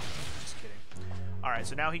happens. Just kidding. Alright,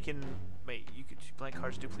 so now he can... Wait, you could blank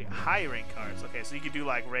cards duplicate high rank cards. Okay, so you could do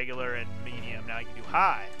like regular and medium. Now you can do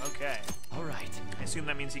high. Okay. Alright. I assume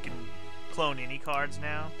that means he can clone any cards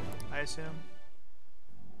now, I assume.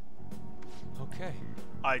 Okay.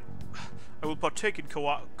 I will partake in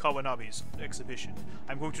Kawanabe's exhibition.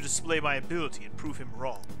 I'm going to display my ability and prove him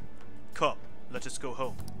wrong. Come, let us go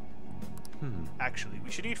home. Actually, we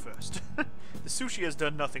should eat first. The sushi has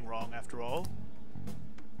done nothing wrong, after all.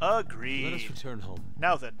 Agreed. Let us return home.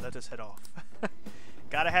 Now then, let us head off.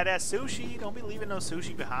 Gotta have that sushi. Don't be leaving no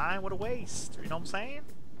sushi behind. What a waste. You know what I'm saying?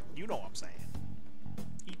 You know what I'm saying.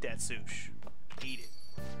 Eat that sushi. Eat it.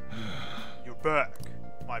 You're back.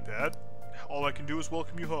 My bad. All I can do is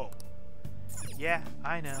welcome you home. Yeah,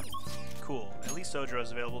 I know. Cool. At least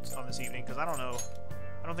Sojiro's available on this evening, because I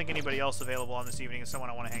don't think anybody else available on this evening is someone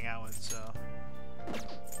I want to hang out with, so.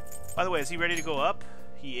 By the way, is he ready to go up?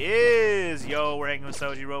 He is! Yo, we're hanging with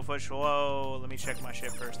Sojiro Fush. Whoa, let me check my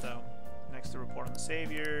ship first, though. Next to report on the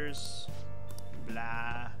saviors.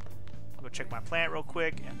 Blah. I'll go check my plant real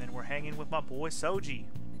quick, and then we're hanging with my boy Soji.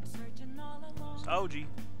 Soji.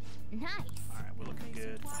 Nice. Alright, we're looking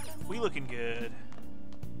good. We looking good.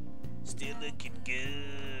 Still looking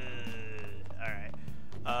good. Alright.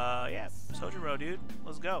 Yeah, Sojiro, dude.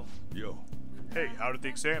 Let's go. Yo. Hey, how did the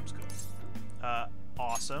exams go?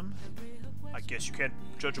 Awesome. I guess you can't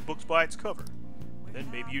judge a book by its cover. Then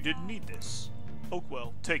maybe you didn't need this. Oh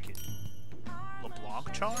well, take it.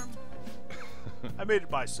 LeBlanc charm? I made it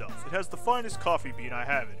myself. It has the finest coffee bean I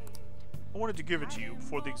have in it. I wanted to give it to you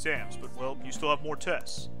before the exams, but well, you still have more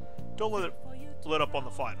tests. Don't let up on the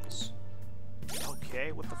finals.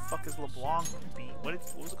 Okay, what the fuck is LeBlanc bean? What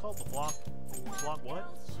was it called? LeBlanc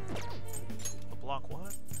what? LeBlanc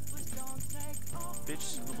what?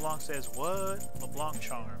 Bitch, LeBlanc says what? LeBlanc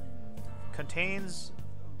charm. Contains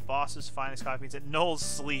boss's finest coffee beans at Noel's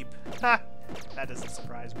sleep. Ha! That doesn't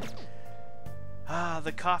surprise me. Ah,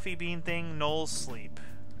 the coffee bean thing, Noel's sleep.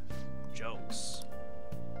 Jokes.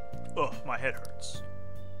 Ugh, my head hurts.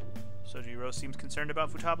 Sojiro seems concerned about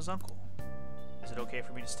Futaba's uncle. Is it okay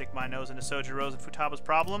for me to stick my nose into Sojiro's and Futaba's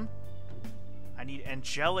problem? I need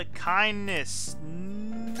angelic kindness.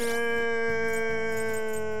 No.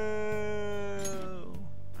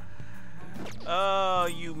 Oh,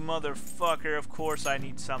 you motherfucker. Of course I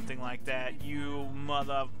need something like that. You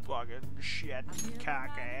motherfucking shit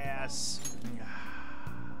cock ass.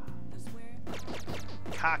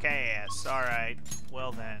 Cock ass. Alright.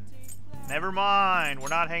 Well then. Never mind. We're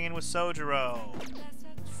not hanging with Sojiro.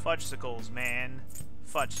 Fudgesicles, man.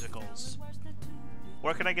 Fudgesicles.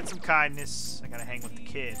 Where can I get some kindness? I gotta hang with the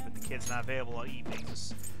kid, but the kid's not available on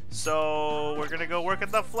evenings. So we're gonna go work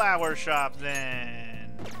at the flower shop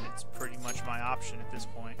then. It's pretty much my option at this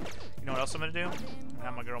point. You know what else I'm gonna do? I'm gonna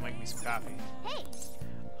have my girl make me some coffee. Hey.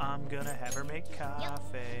 I'm gonna have her make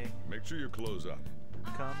coffee. Make sure you close up.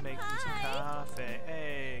 Come make me some coffee.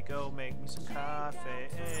 Hey, go make me some coffee.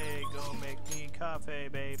 Hey, go make me coffee,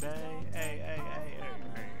 baby. Hey, hey, hey, hey, hey,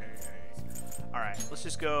 hey. Alright, let's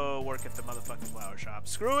just go work at the motherfucking flower shop.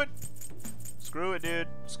 Screw it! Screw it, dude.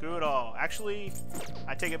 Screw it all. Actually,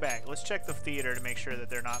 I take it back. Let's check the theater to make sure that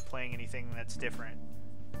they're not playing anything that's different.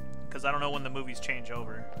 Because I don't know when the movies change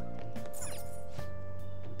over.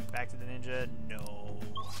 Back to the Ninja? No.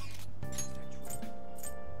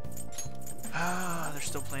 Ah, they're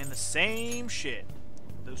still playing the same shit.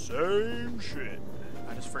 The same shit.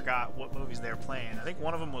 I just forgot what movies they were playing. I think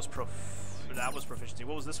one of them was that was Proficiency.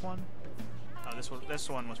 What was this one? Oh, this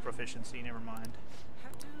one was Proficiency. Never mind.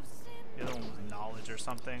 The other one was Knowledge or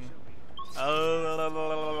something.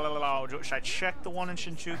 Oh, should I check the one in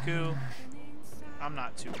Shinjuku? I'm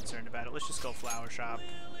not too concerned about it. Let's just go flower shop.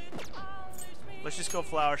 Let's just go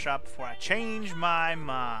flower shop before I change my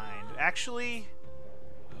mind. Actually,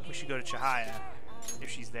 we should go to Chihaya if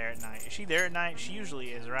she's there at night. Is she there at night? She usually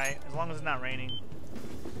is, right? As long as it's not raining.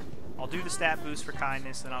 I'll do the stat boost for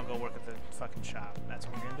kindness, then I'll go work at the fucking shop. That's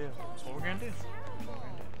what we're gonna do. That's what we're gonna do. That's what we're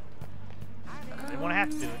gonna do. I didn't want to have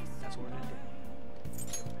to do it. That's what we're gonna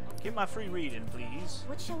do. Get my free reading, please.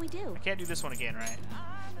 What shall we do? I can't do this one again, right?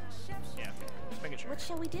 Yeah, okay. Just making sure. What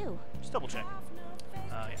shall we do? Just double check.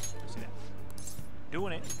 Yeah, see that.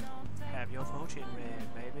 Doing it. Have your fortune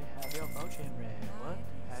read, baby. Have your fortune read. What?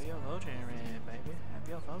 Have your fortune read, baby. Have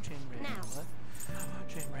your fortune read. Now. What?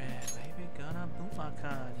 Fortune read, baby. Gonna boot my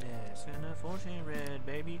kindness. Gonna fortune read,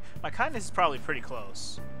 baby. My kindness is probably pretty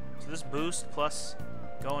close. So this boost plus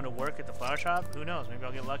going to work at the flower shop, who knows? Maybe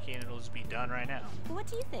I'll get lucky and it'll just be done right now. What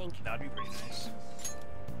do you think? That would be pretty nice.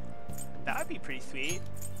 That would be pretty sweet.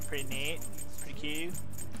 Pretty neat. Pretty cute.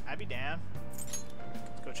 I'd be down.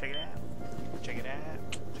 Let's go check it out. Check it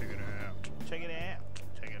out. Check it out. Check it out.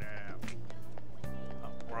 Check it out. Oh,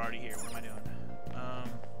 we're already here. What am I doing?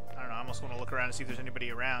 I don't know. I almost want to look around and see if there's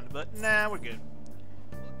anybody around, but nah, we're good.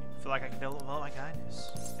 I feel like I can develop my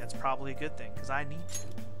kindness. That's probably a good thing, because I need to.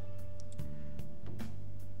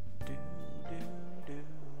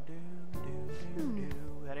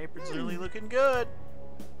 That apron's really looking good.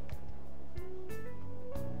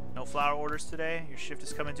 No flower orders today? Your shift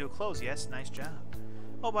is coming to a close. Yes, nice job.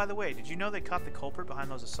 Oh, by the way, did you know they caught the culprit behind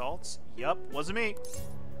those assaults? Yup, wasn't me.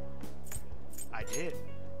 I did.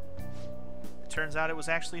 It turns out it was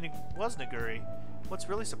actually Naguri. What's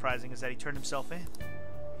really surprising is that he turned himself in.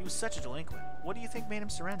 He was such a delinquent. What do you think made him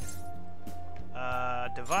surrender?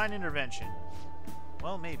 Divine intervention.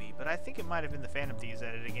 Well, maybe, but I think it might have been the Phantom Thieves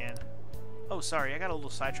at it again. Oh, sorry, I got a little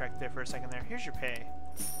sidetracked there for a second there. Here's your pay.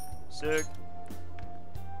 Sick.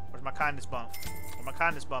 Where's my kindness bump? Where's my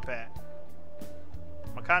kindness bump at?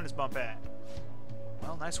 Where's my kindness bump at?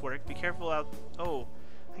 Well, nice work. Be careful out... Oh,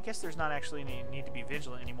 I guess there's not actually any need to be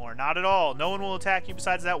vigilant anymore. Not at all. No one will attack you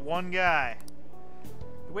besides that one guy.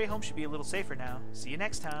 Your way home should be a little safer now. See you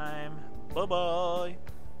next time. Bye-bye.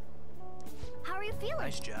 How are you feeling?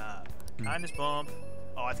 Nice job. Kindness bump.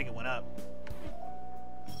 Oh, I think it went up.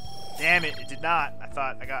 Damn it, it did not. I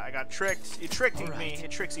thought I got tricked. It tricked-ied me. It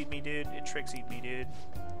tricked-ied me, dude. It tricked-ied me, dude.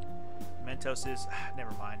 Mementos is...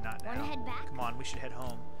 never mind, not now. Wanna head back? Come on, we should head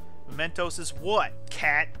home. Mementos is what,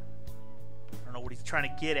 cat? I don't know what he's trying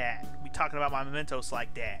to get at. We talking about my mementos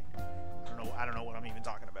like that. I don't know what I'm even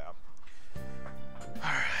talking about.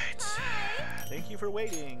 Alright. Thank you for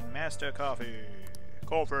waiting, Master Coffee.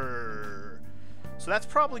 Coffer. So that's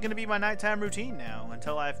probably going to be my nighttime routine now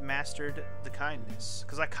until I've mastered the kindness.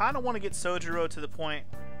 Because I kind of want to get Sojiro to the point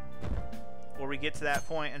where we get to that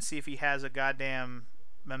point and see if he has a goddamn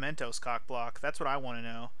mementos cock block. That's what I want to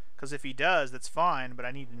know. Because if he does, that's fine, but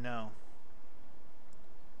I need to know.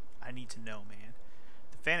 I need to know, man.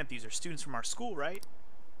 The Phantom Thieves are students from our school, right?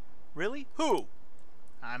 Really? Who?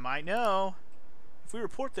 I might know. If we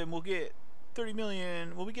report them, we'll get 30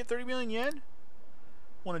 million. Will we get 30 million yen?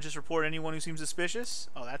 Want to just report anyone who seems suspicious?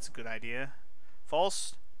 Oh, that's a good idea.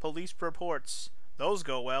 False police reports. Those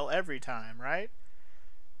go well every time, right?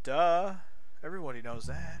 Duh. Everybody knows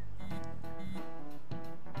that.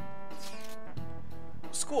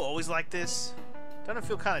 School always like this. Doesn't it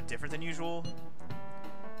feel kind of different than usual? Do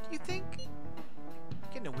you think?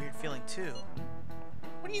 I'm getting a weird feeling too.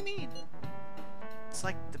 What do you mean? It's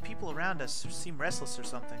like the people around us seem restless or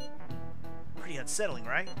something. Pretty unsettling,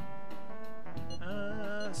 right?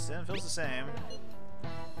 Feels the same.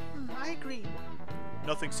 I agree.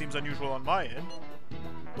 Nothing seems unusual on my end.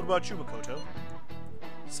 What about you, Makoto?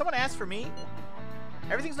 Someone asked for me.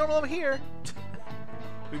 Everything's normal over here.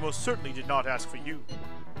 We most certainly did not ask for you.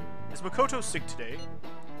 Is Makoto sick today?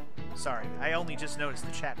 Sorry, I only just noticed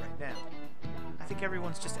the chat right now. I think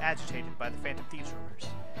everyone's just agitated by the Phantom Thieves rumors.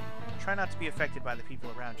 Try not to be affected by the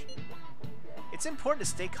people around you. It's important to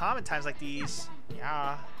stay calm in times like these.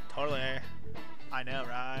 Yeah, totally. I know,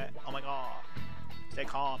 right? Oh my god. Stay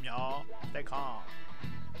calm, y'all. Stay calm.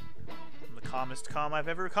 I'm the calmest calm I've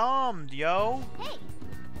ever calmed, yo. Hey.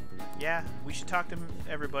 Yeah, we should talk to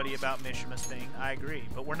everybody about Mishima's thing. I agree,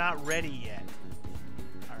 but we're not ready yet.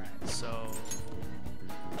 Alright, so...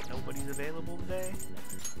 Nobody's available today?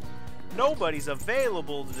 Nobody's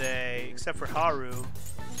available today, except for Haru.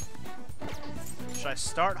 Should I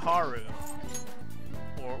start Haru?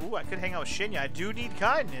 Or, ooh, I could hang out with Shinya. I do need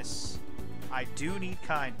kindness. I do need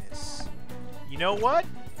kindness. You know what?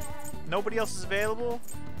 Nobody else is available.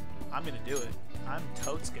 I'm gonna do it. I'm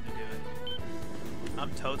totes gonna do it. I'm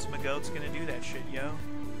totes my goats gonna do that shit, yo.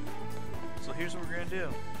 So here's what we're gonna do.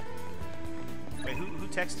 Wait, who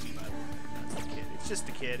texted me, by the way? That's the kid. It's just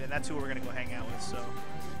the kid, and that's who we're gonna go hang out with, so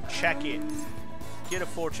check it. Get a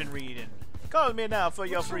fortune reading. Call me now for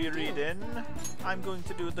your free reading. I'm going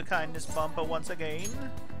to do the kindness bumper once again.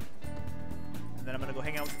 And then I'm gonna go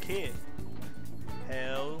hang out with the kid.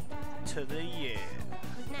 Hell to the yeah.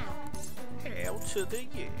 Now. Hell to the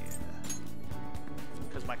yeah.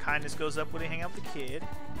 Because my kindness goes up when I hang out with the kid.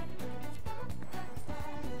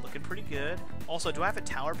 Looking pretty good. Also, do I have a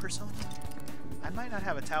tower persona? I might not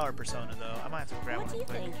have a tower persona though. I might have to grab What one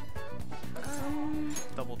do real you quick.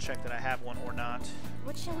 think? Double check that I have one or not.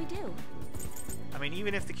 What shall we do? I mean,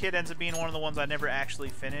 even if the kid ends up being one of the ones I never actually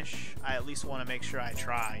finish, I at least want to make sure I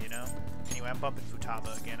try, you know? Anyway, I'm bumping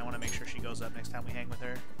Futaba again. I want to make sure she goes up next time we hang with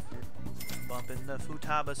her. Bumping the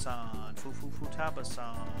Futaba-san.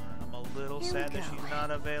 Futaba-san. I'm a little Here we sad that go. she's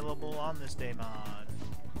not available on this Daemon.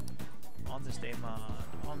 On this Daemon.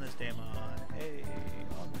 On this Daemon. Hey.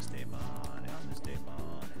 On this Daemon. On this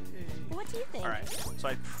Daemon. Hey. What do you think? Alright, so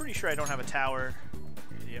I'm pretty sure I don't have a tower.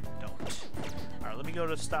 Yep, don't. Alright, let me go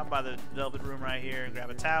to stop by the Velvet Room right here and grab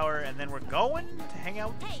a tower, and then we're going to hang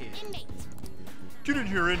out with the Hey, kid. inmate. Get in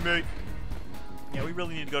here, inmate! Yeah, we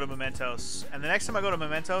really need to go to Mementos. And the next time I go to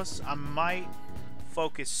Mementos, I might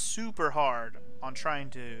focus super hard on trying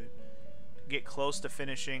to get close to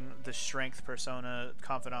finishing the Strength Persona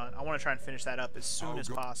Confidant. I want to try and finish that up as soon as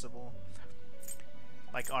possible.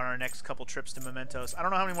 like on our next couple trips to Mementos. I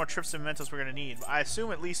don't know how many more trips to Mementos we're gonna need. I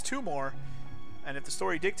assume at least 2 more, and if the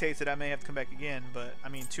story dictates it, I may have to come back again. But I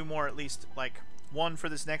mean, 2 more at least, like 1 for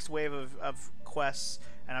this next wave of quests,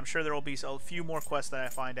 and I'm sure there will be a few more quests that I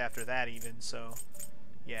find after that even. So,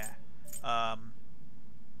 yeah.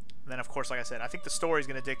 Then of course, like I said, I think the story is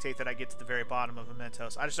gonna dictate that I get to the very bottom of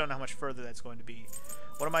Mementos. I just don't know how much further that's going to be.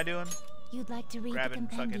 What am I doing? You'd like to read Grabbing the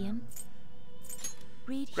compendium?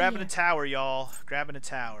 Read Grabbing here. a tower, y'all. Grabbing a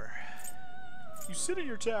tower. You sit in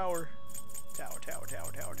your tower. Tower. There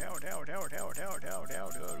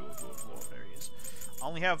he is. I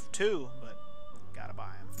only have 2, but gotta buy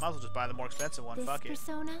him. Might as well just buy the more expensive one. This Fuck it.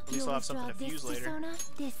 persona, At least you'll I'll have something to withdraw fuse this later. persona.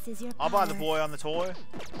 This is your I'll buy the power. boy on the toy.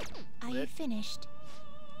 Are you Lit. finished?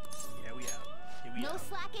 Yeah, we out. Yeah, we No out.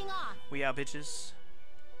 slacking off. We out, bitches.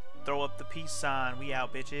 Throw up the peace sign. We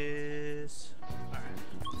out, bitches. Alright.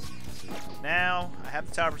 Now, I have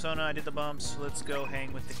the tower persona. I did the bumps. Let's go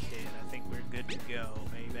hang with the kid. I think we're good to go,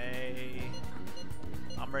 baby.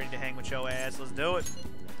 I'm ready to hang with your ass. Let's do it.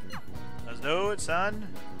 Let's do it, son.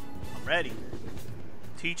 I'm ready.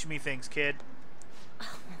 Teach me things, kid.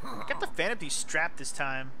 I got the Phantom Thief strapped this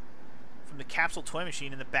time from the capsule toy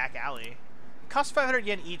machine in the back alley. It costs 500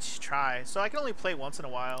 yen each try, so I can only play once in a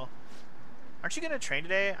while. Aren't you gonna train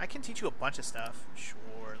today? I can teach you a bunch of stuff.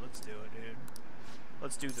 Sure, let's do it, dude.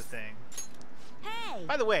 Let's do the thing. Hey!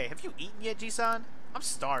 By the way, have you eaten yet, Jisan? I'm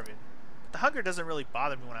starving. The hunger doesn't really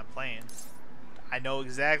bother me when I'm playing. I know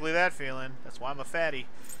exactly that feeling. That's why I'm a fatty.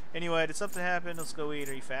 Anyway, did something happen? Let's go eat.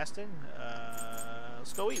 Are you fasting?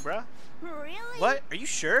 Let's go eat, bruh. Really? What? Are you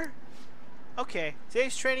sure? Okay,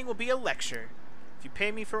 today's training will be a lecture. If you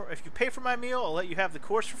pay for my meal, I'll let you have the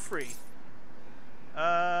course for free.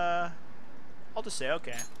 I'll just say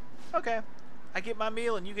okay. Okay. I get my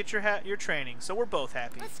meal and you get your training, so we're both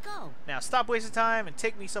happy. Let's go. Now stop wasting time and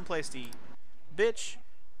take me someplace to eat. Bitch.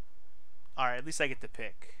 Alright, at least I get to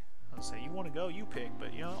pick. I'll say, you want to go, you pick,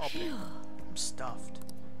 but you know, I'll pick. I'm stuffed.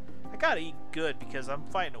 I gotta eat good because I'm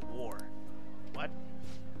fighting a war. What?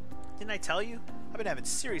 Didn't I tell you? I've been having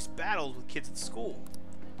serious battles with kids at school.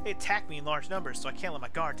 They attack me in large numbers, so I can't let my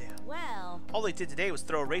guard down. Well, All they did today was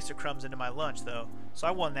throw eraser crumbs into my lunch, though, so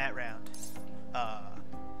I won that round.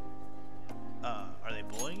 Are they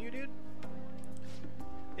bullying you, dude?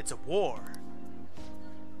 It's a war.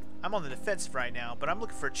 I'm on the defensive right now, but I'm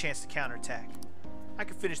looking for a chance to counterattack. I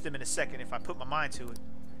could finish them in a second if I put my mind to it.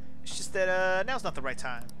 It's just that, now's not the right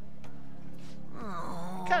time.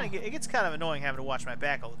 It gets kind of annoying having to watch my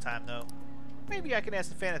back all the time, though. Maybe I can ask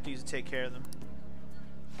the Phantom Thieves to take care of them.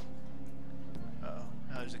 Uh-oh.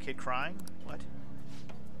 Now there's a kid crying? What?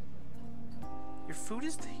 Your food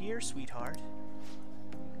is here, sweetheart.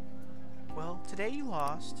 Well, today you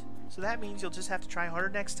lost, so that means you'll just have to try harder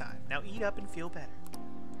next time. Now eat up and feel better.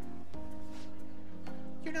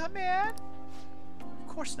 You're not mad? Of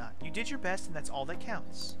course not. You did your best and that's all that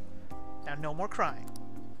counts. Now no more crying.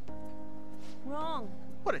 wrong.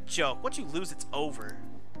 What a joke. Once you lose, it's over.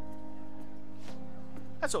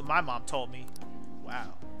 That's what my mom told me.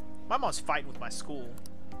 Wow. My mom's fighting with my school.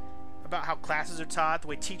 About how classes are taught, the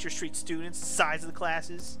way teachers treat students, the size of the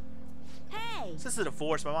classes. Hey! Since the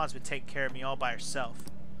divorce, my mom's been taking care of me all by herself.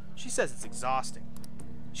 She says it's exhausting.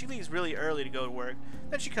 She leaves really early to go to work,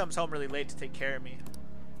 then she comes home really late to take care of me.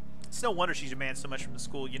 It's no wonder she demands so much from the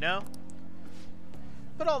school, you know?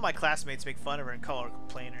 But all my classmates make fun of her and call her a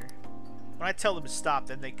complainer. When I tell them to stop,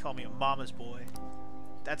 then they call me a mama's boy.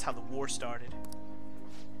 That's how the war started.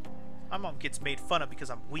 My mom gets made fun of because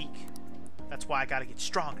I'm weak. That's why I gotta get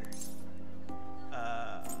stronger.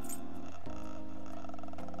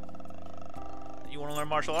 You wanna learn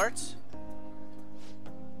martial arts?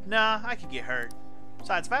 Nah, I could get hurt.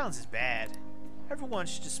 Besides, violence is bad. Everyone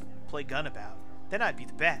should just play gun about. Then I'd be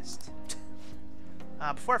the best.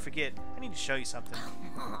 Before I forget, I need to show you something.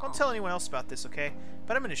 Don't tell anyone else about this, okay?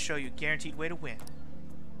 But I'm gonna show you a guaranteed way to win.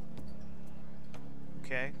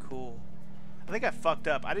 Okay, cool. I think I fucked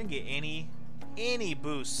up. I didn't get any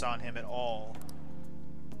boosts on him at all.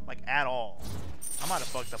 Like, at all. I might have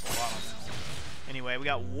fucked up a lot on that one. Anyway, we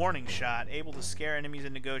got Warning Shot. Able to scare enemies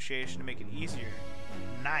in negotiation to make it easier.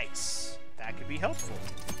 Nice. That could be helpful.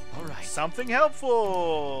 Alright. Something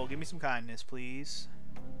helpful! Give me some kindness, please.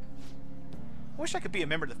 I wish I could be a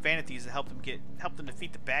member of the Phantom Thieves to help them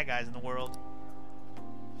defeat the bad guys in the world.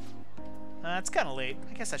 It's kind of late.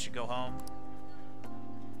 I guess I should go home.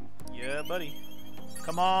 Yeah, buddy.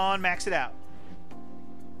 Come on, max it out.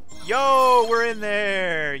 Yo, we're in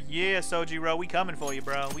there. Yeah, Sojiro, we coming for you,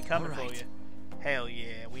 bro. We coming for you. Hell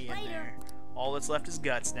yeah, we in there. All that's left is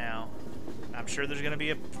guts now. I'm sure there's gonna be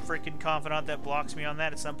a freaking confidant that blocks me on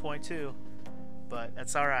that at some point too. but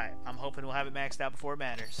that's alright. I'm hoping we'll have it maxed out before it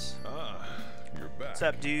matters. Ah, you're back. What's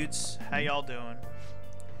up, dudes? How y'all doing?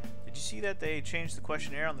 Did you see that they changed the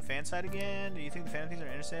questionnaire on the fan side again? Do you think the fan things are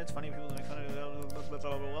innocent? It's funny when people make fun of it. Well,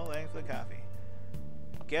 thanks for the coffee.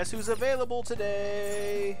 Guess who's available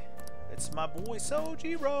today? It's my boy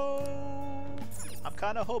Sojiro. I'm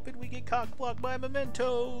kind of hoping we get cock-blocked by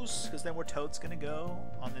mementos, because then we're totes gonna go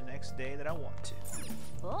on the next day that I want to.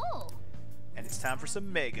 Oh. And it's time for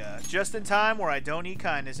some mega. Just in time where I don't need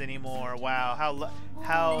kindness anymore. Wow,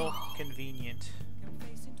 how convenient.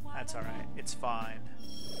 That's alright. It's fine.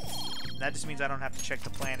 That just means I don't have to check the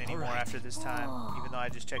plan anymore after this time. Even though I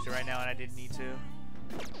just checked it right now and I didn't need to.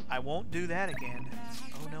 I won't do that again.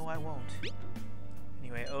 Oh no, I won't.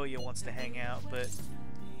 Anyway, Oya wants to hang out, but...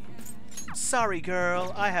 Sorry,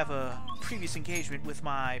 girl. I have a previous engagement with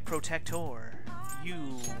my protector.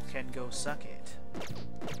 You can go suck it.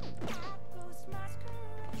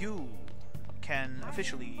 You can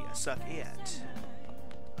officially suck it.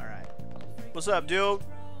 Alright. What's up, dude?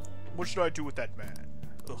 What should I do with that man?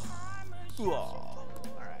 Ugh.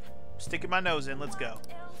 Alright. Sticking my nose in. Let's go.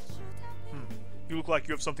 You look like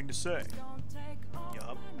you have something to say.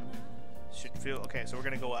 Yup. Should feel... Okay, so we're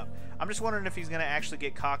gonna go up. I'm just wondering if he's gonna actually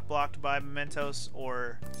get cock-blocked by mementos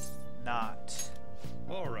or not.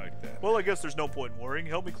 Alright then. Well, I guess there's no point in worrying.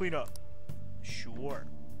 Help me clean up. Sure.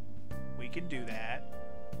 We can do that.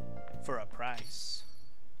 For a price.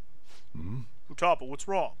 Futaba, what's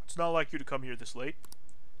wrong? It's not like you to come here this late.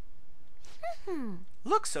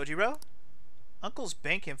 Look, Sojiro. Uncle's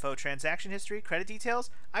bank info, transaction history, credit details.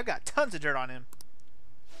 I've got tons of dirt on him.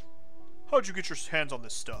 How'd you get your hands on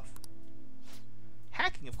this stuff?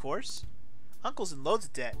 Hacking, of course. Uncle's in loads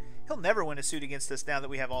of debt. He'll never win a suit against us now that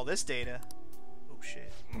we have all this data. Oh,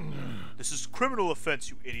 shit. This is a criminal offense,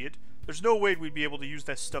 you idiot. There's no way we'd be able to use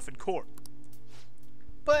that stuff in court.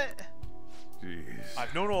 But... Jeez.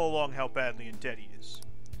 I've known all along how badly in debt he is.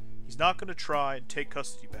 He's not gonna try and take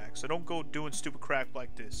custody back, so don't go doing stupid crap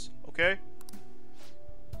like this, okay?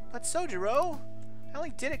 But Sojiro, I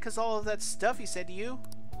only did it because all of that stuff he said to you.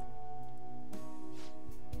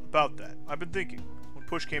 About that, I've been thinking. When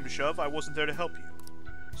push came to shove, I wasn't there to help you.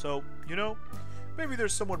 So, you know, maybe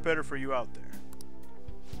there's someone better for you out there.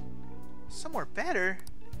 Somewhere better?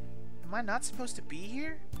 Am I not supposed to be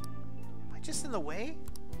here? Am I just in the way?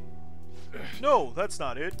 No, that's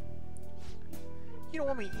not it. You don't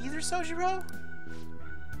want me either, Sojiro?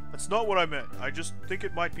 That's not what I meant. I just think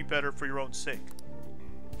it might be better for your own sake.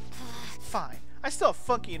 Fine. I still have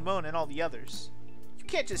Funky and Mona and all the others. You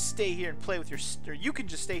can't just stay here and play with your... Or you can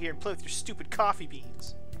just stay here and play with your stupid coffee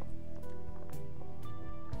beans.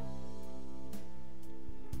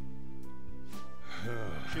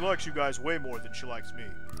 She likes you guys way more than she likes me.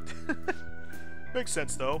 Makes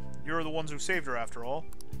sense, though. You're the ones who saved her, after all.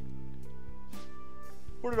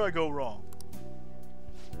 Where did I go wrong?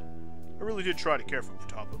 I really did try to care for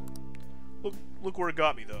Futaba. Look where it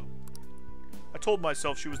got me, though. I told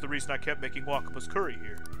myself she was the reason I kept making Wakaba's curry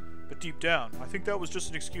here. But deep down, I think that was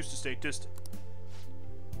just an excuse to stay distant.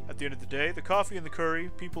 At the end of the day, the coffee and the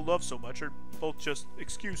curry people love so much are both just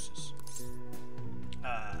excuses.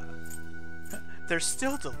 They're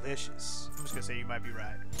still delicious. I'm just gonna say you might be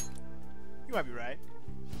right. You might be right.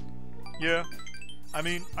 Yeah. I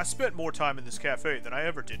mean, I spent more time in this cafe than I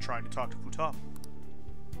ever did trying to talk to Futaba.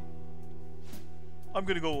 I'm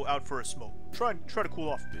gonna go out for a smoke. Try to cool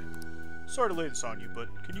off a bit. Sorry to lay this on you, but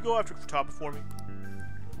can you go after Futaba for me?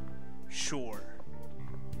 Sure.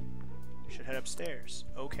 You should head upstairs.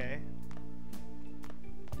 Okay.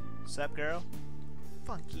 Sup, girl?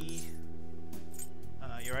 Funky.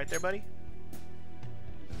 You right there, buddy?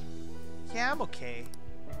 Yeah, I'm okay.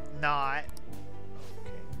 Not. Okay.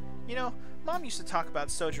 You know, Mom used to talk about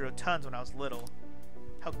Sojiro tons when I was little.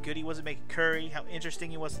 How good he was at making curry, how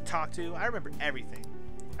interesting he was to talk to. I remember everything.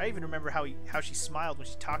 I even remember how she smiled when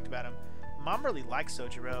she talked about him. Mom really likes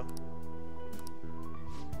Sojiro.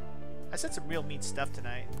 I said some real mean stuff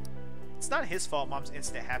tonight. It's not his fault Mom's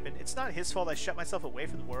incident happened. It's not his fault I shut myself away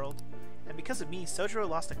from the world. And because of me, Sojiro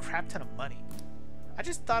lost a crap ton of money. I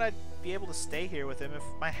just thought I'd be able to stay here with him if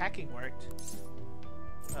my hacking worked.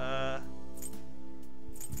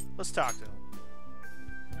 Let's talk to him.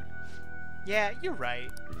 Yeah, you're right.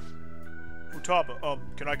 Futaba,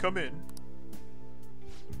 can I come in?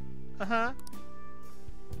 Uh-huh.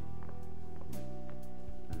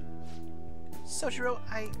 Sojiro,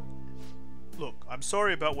 Look, I'm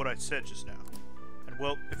sorry about what I said just now. And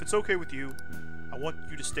well, if it's okay with you, I want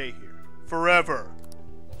you to stay here. Forever!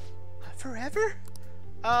 Forever?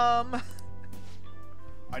 I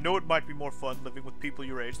know it might be more fun living with people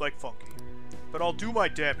your age like Funky, but I'll do my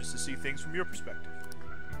damnedest to see things from your perspective.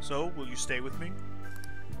 So, will you stay with me?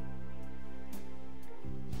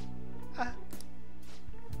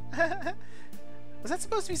 Was that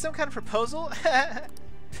supposed to be some kind of proposal?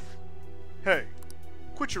 Hey,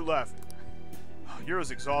 quit your laughing. You're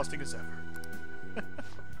as exhausting as ever.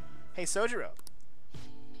 Hey, Sojiro.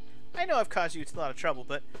 I know I've caused you a lot of trouble,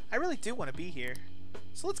 but I really do want to be here.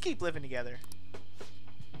 So let's keep living together.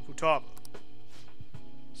 Futaba.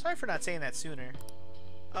 Sorry for not saying that sooner.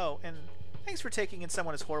 Oh, and thanks for taking in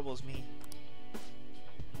someone as horrible as me.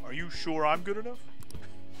 Are you sure I'm good enough?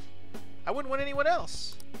 I wouldn't want anyone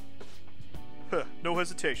else. Huh, no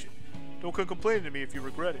hesitation. Don't come complaining to me if you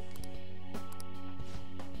regret it.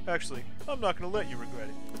 Actually, I'm not going to let you regret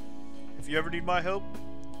it. If you ever need my help,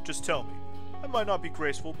 just tell me. I might not be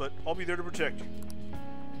graceful, but I'll be there to protect you.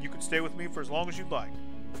 You can stay with me for as long as you'd like.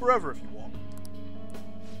 Forever if you want.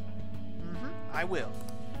 I will.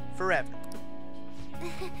 Forever.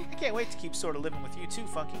 I can't wait to keep sorta living with you too,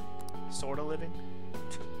 Funky. Sorta living?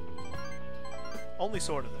 Only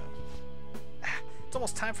sorta, though. It's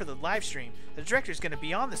almost time for the live stream. The director's gonna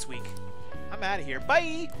be on this week. I'm out of here.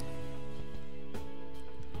 Bye!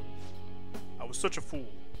 I was such a fool.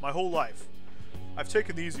 My whole life. I've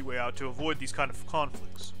taken the easy way out to avoid these kind of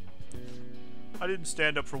conflicts. I didn't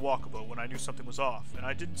stand up for Wakabo when I knew something was off, and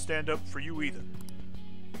I didn't stand up for you either.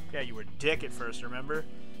 Yeah, you were a dick at first, remember?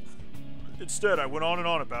 Instead, I went on and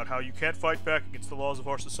on about how you can't fight back against the laws of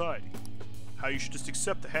our society. How you should just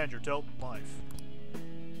accept the hand you're dealt in life.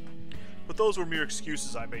 But those were mere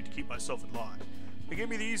excuses I made to keep myself in line. They gave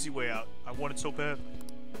me the easy way out I wanted so badly.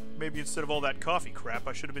 Maybe instead of all that coffee crap,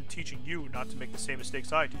 I should have been teaching you not to make the same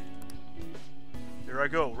mistakes I did. There I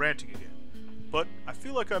go, ranting again. But I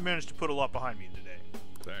feel like I managed to put a lot behind me today.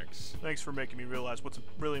 Thanks. Thanks for making me realize what's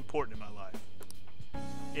really important in my life.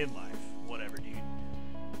 In life. Whatever, dude.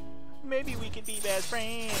 Maybe we could be best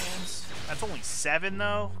friends. That's only 7,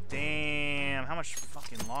 though? Damn. How much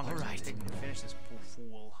fucking longer is it taking to finish this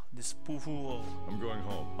fool? This fool. I'm going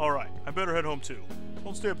home. Alright. I better head home, too.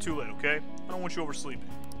 Don't stay up too late, okay? I don't want you oversleeping.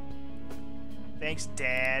 Thanks,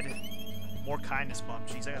 Dad. More kindness bump.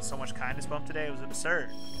 Jeez, I got so much kindness bump today. It was absurd.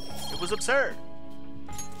 It was absurd.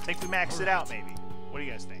 I think we maxed it out, maybe. What do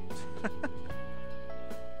you guys think?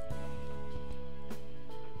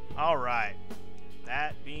 Alright.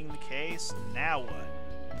 That being the case, now what?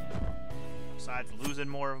 Besides losing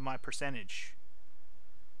more of my percentage.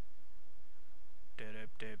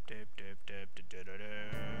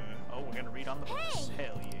 Oh, we're gonna read on the bus. Hey!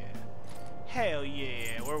 Hell yeah. Hell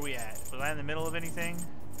yeah. Where are we at? Was I in the middle of anything?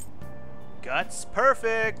 Guts?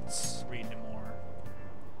 Perfect! Reading it more.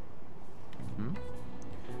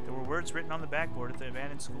 There were words written on the backboard at the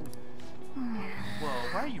abandoned school. Whoa,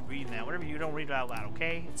 why are you reading that? Whatever, you don't read it out loud,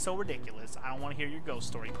 okay? It's so ridiculous. I don't want to hear your ghost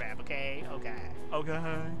story crap, okay? Okay. Okay.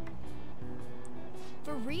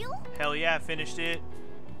 For real? Hell yeah, I finished it.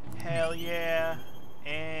 Hell yeah.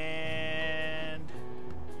 And...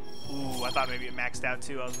 Ooh, I thought maybe it maxed out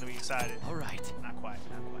too. I was going to be excited. Alright. Not quite,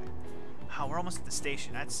 not quite. Oh, we're almost at the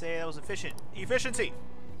station. I'd say that was efficient. Efficiency!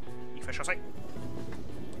 Efficiency!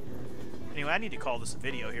 Anyway, I need to call this a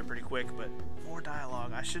video here pretty quick, but more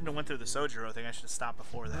dialogue. I shouldn't have went through the Sojiro thing. I should have stopped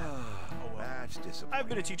before that. Oh well. That's disappointing. I've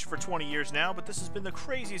been a teacher for 20 years now, but this has been the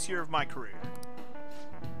craziest year of my career.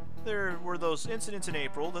 There were those incidents in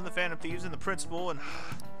April, then the Phantom Thieves and the principal, and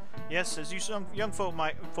yes, as you young folk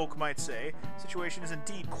might say, the situation is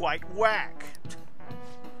indeed quite whack.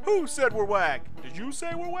 Who said we're whack? Did you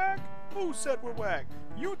say we're whack? Who said we're whack?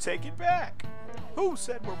 You take it back. Who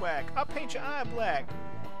said we're whack? I'll paint your eye black.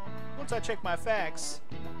 Once I check my facts,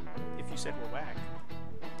 if you said we're whack.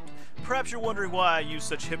 Perhaps you're wondering why I use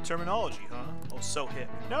such hip terminology, huh? Oh, so hip.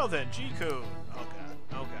 Now then, G-code. Oh god,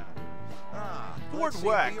 oh god. Ah, The let's word see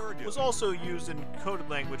what whack you're doing. was also used in coded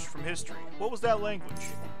language from history. What was that language?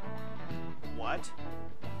 What?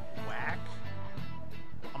 Whack?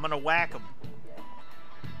 I'm gonna whack 'em.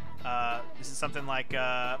 This is something like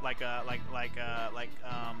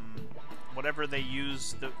whatever they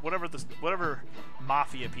use, whatever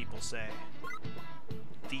mafia people say.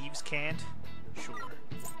 Thieves can't? Sure.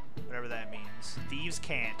 Whatever that means. Thieves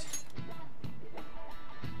can't.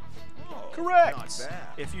 Oh, Correct! Not bad.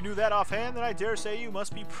 If you knew that offhand, then I dare say you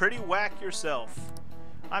must be pretty whack yourself.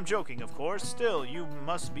 I'm joking, of course. Still, you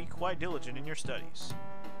must be quite diligent in your studies.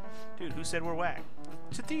 Dude, who said we're whack?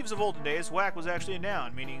 To thieves of olden days, whack was actually a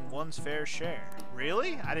noun, meaning one's fair share.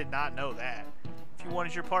 Really? I did not know that. If you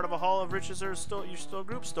wanted your part of a haul of riches or your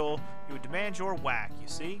group stole, you would demand your whack, you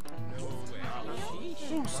see?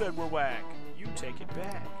 Who said we're whack? You take it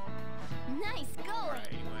back. Nice going.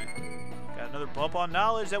 Anyway, got another bump on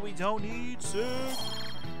knowledge that we don't need, sick.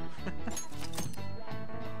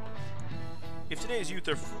 If today's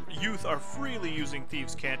youth are freely using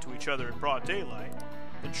thieves' cant to each other in broad daylight,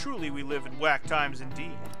 then truly we live in whack times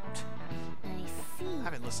indeed. I see.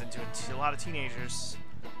 I've been listening to a lot of teenagers.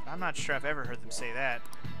 I'm not sure I've ever heard them say that.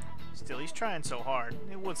 Still, he's trying so hard.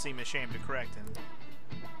 It would seem a shame to correct him.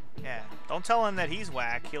 Yeah, don't tell him that he's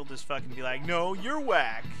whack. He'll just fucking be like, no, you're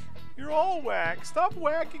whack. You're all whack. Stop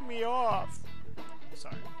whacking me off.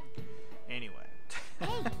 Sorry. Anyway.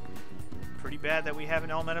 Pretty bad that we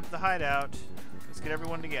haven't all met up at the hideout. Let's get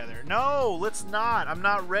everyone together. No, let's not. I'm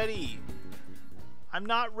not ready. I'm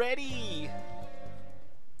not ready.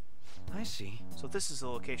 I see. So this is the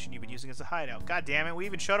location you've been using as a hideout. God damn it, we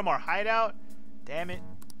even showed him our hideout? Damn it.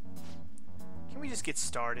 Can we just get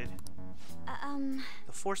started?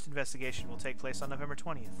 The forced investigation will take place on November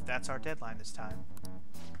 20th. That's our deadline this time.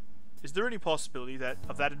 Is there any possibility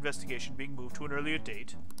of that investigation being moved to an earlier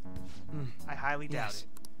date? I highly doubt it.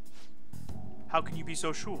 How can you be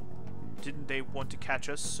so sure? Didn't they want to catch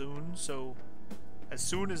us soon, as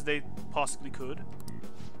soon as they possibly could?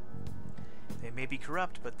 They may be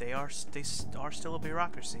corrupt, but they are still a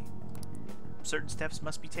bureaucracy. Certain steps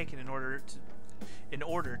must be taken in order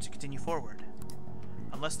to continue forward.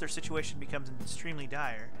 Unless their situation becomes extremely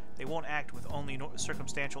dire, they won't act with only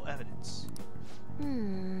circumstantial evidence.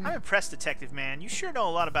 I'm impressed, Detective Man. You sure know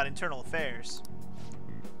a lot about internal affairs.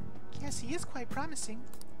 Yes, he is quite promising.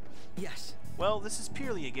 Yes. Well, this is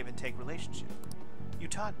purely a give-and-take relationship. You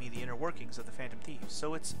taught me the inner workings of the Phantom Thieves,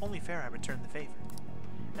 so it's only fair I return the favor.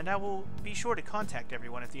 And I will be sure to contact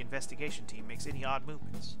everyone if the investigation team makes any odd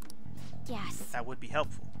movements. Yes. That would be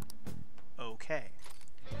helpful. Okay.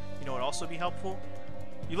 You know what would also be helpful?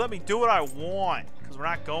 You let me do what I want, because we're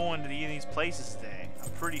not going to any of these places today.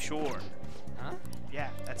 I'm pretty sure. Huh? Yeah,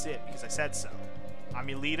 that's it, because I said so. I'm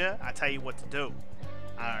your leader, I tell you what to do.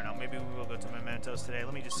 I don't know, maybe we will go to Mementos today.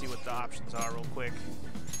 Let me just see what the options are real quick.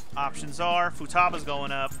 Options are, Futaba's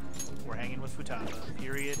going up. We're hanging with Futaba.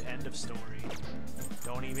 Period, end of story.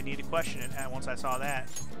 Don't even need to question it once I saw that.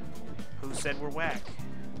 Who said we're whack?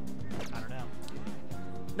 I don't know.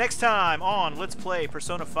 Next time on Let's Play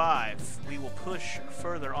Persona 5, we will push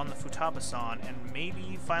further on the Futaba-san and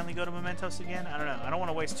maybe finally go to Mementos again? I don't know. I don't want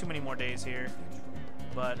to waste too many more days here.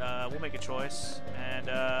 But we'll make a choice and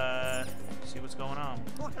see what's going on.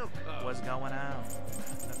 What's going on?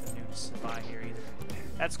 Nothing new to buy here either.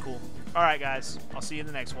 That's cool. Alright, guys. I'll see you in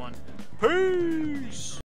the next one. Peace!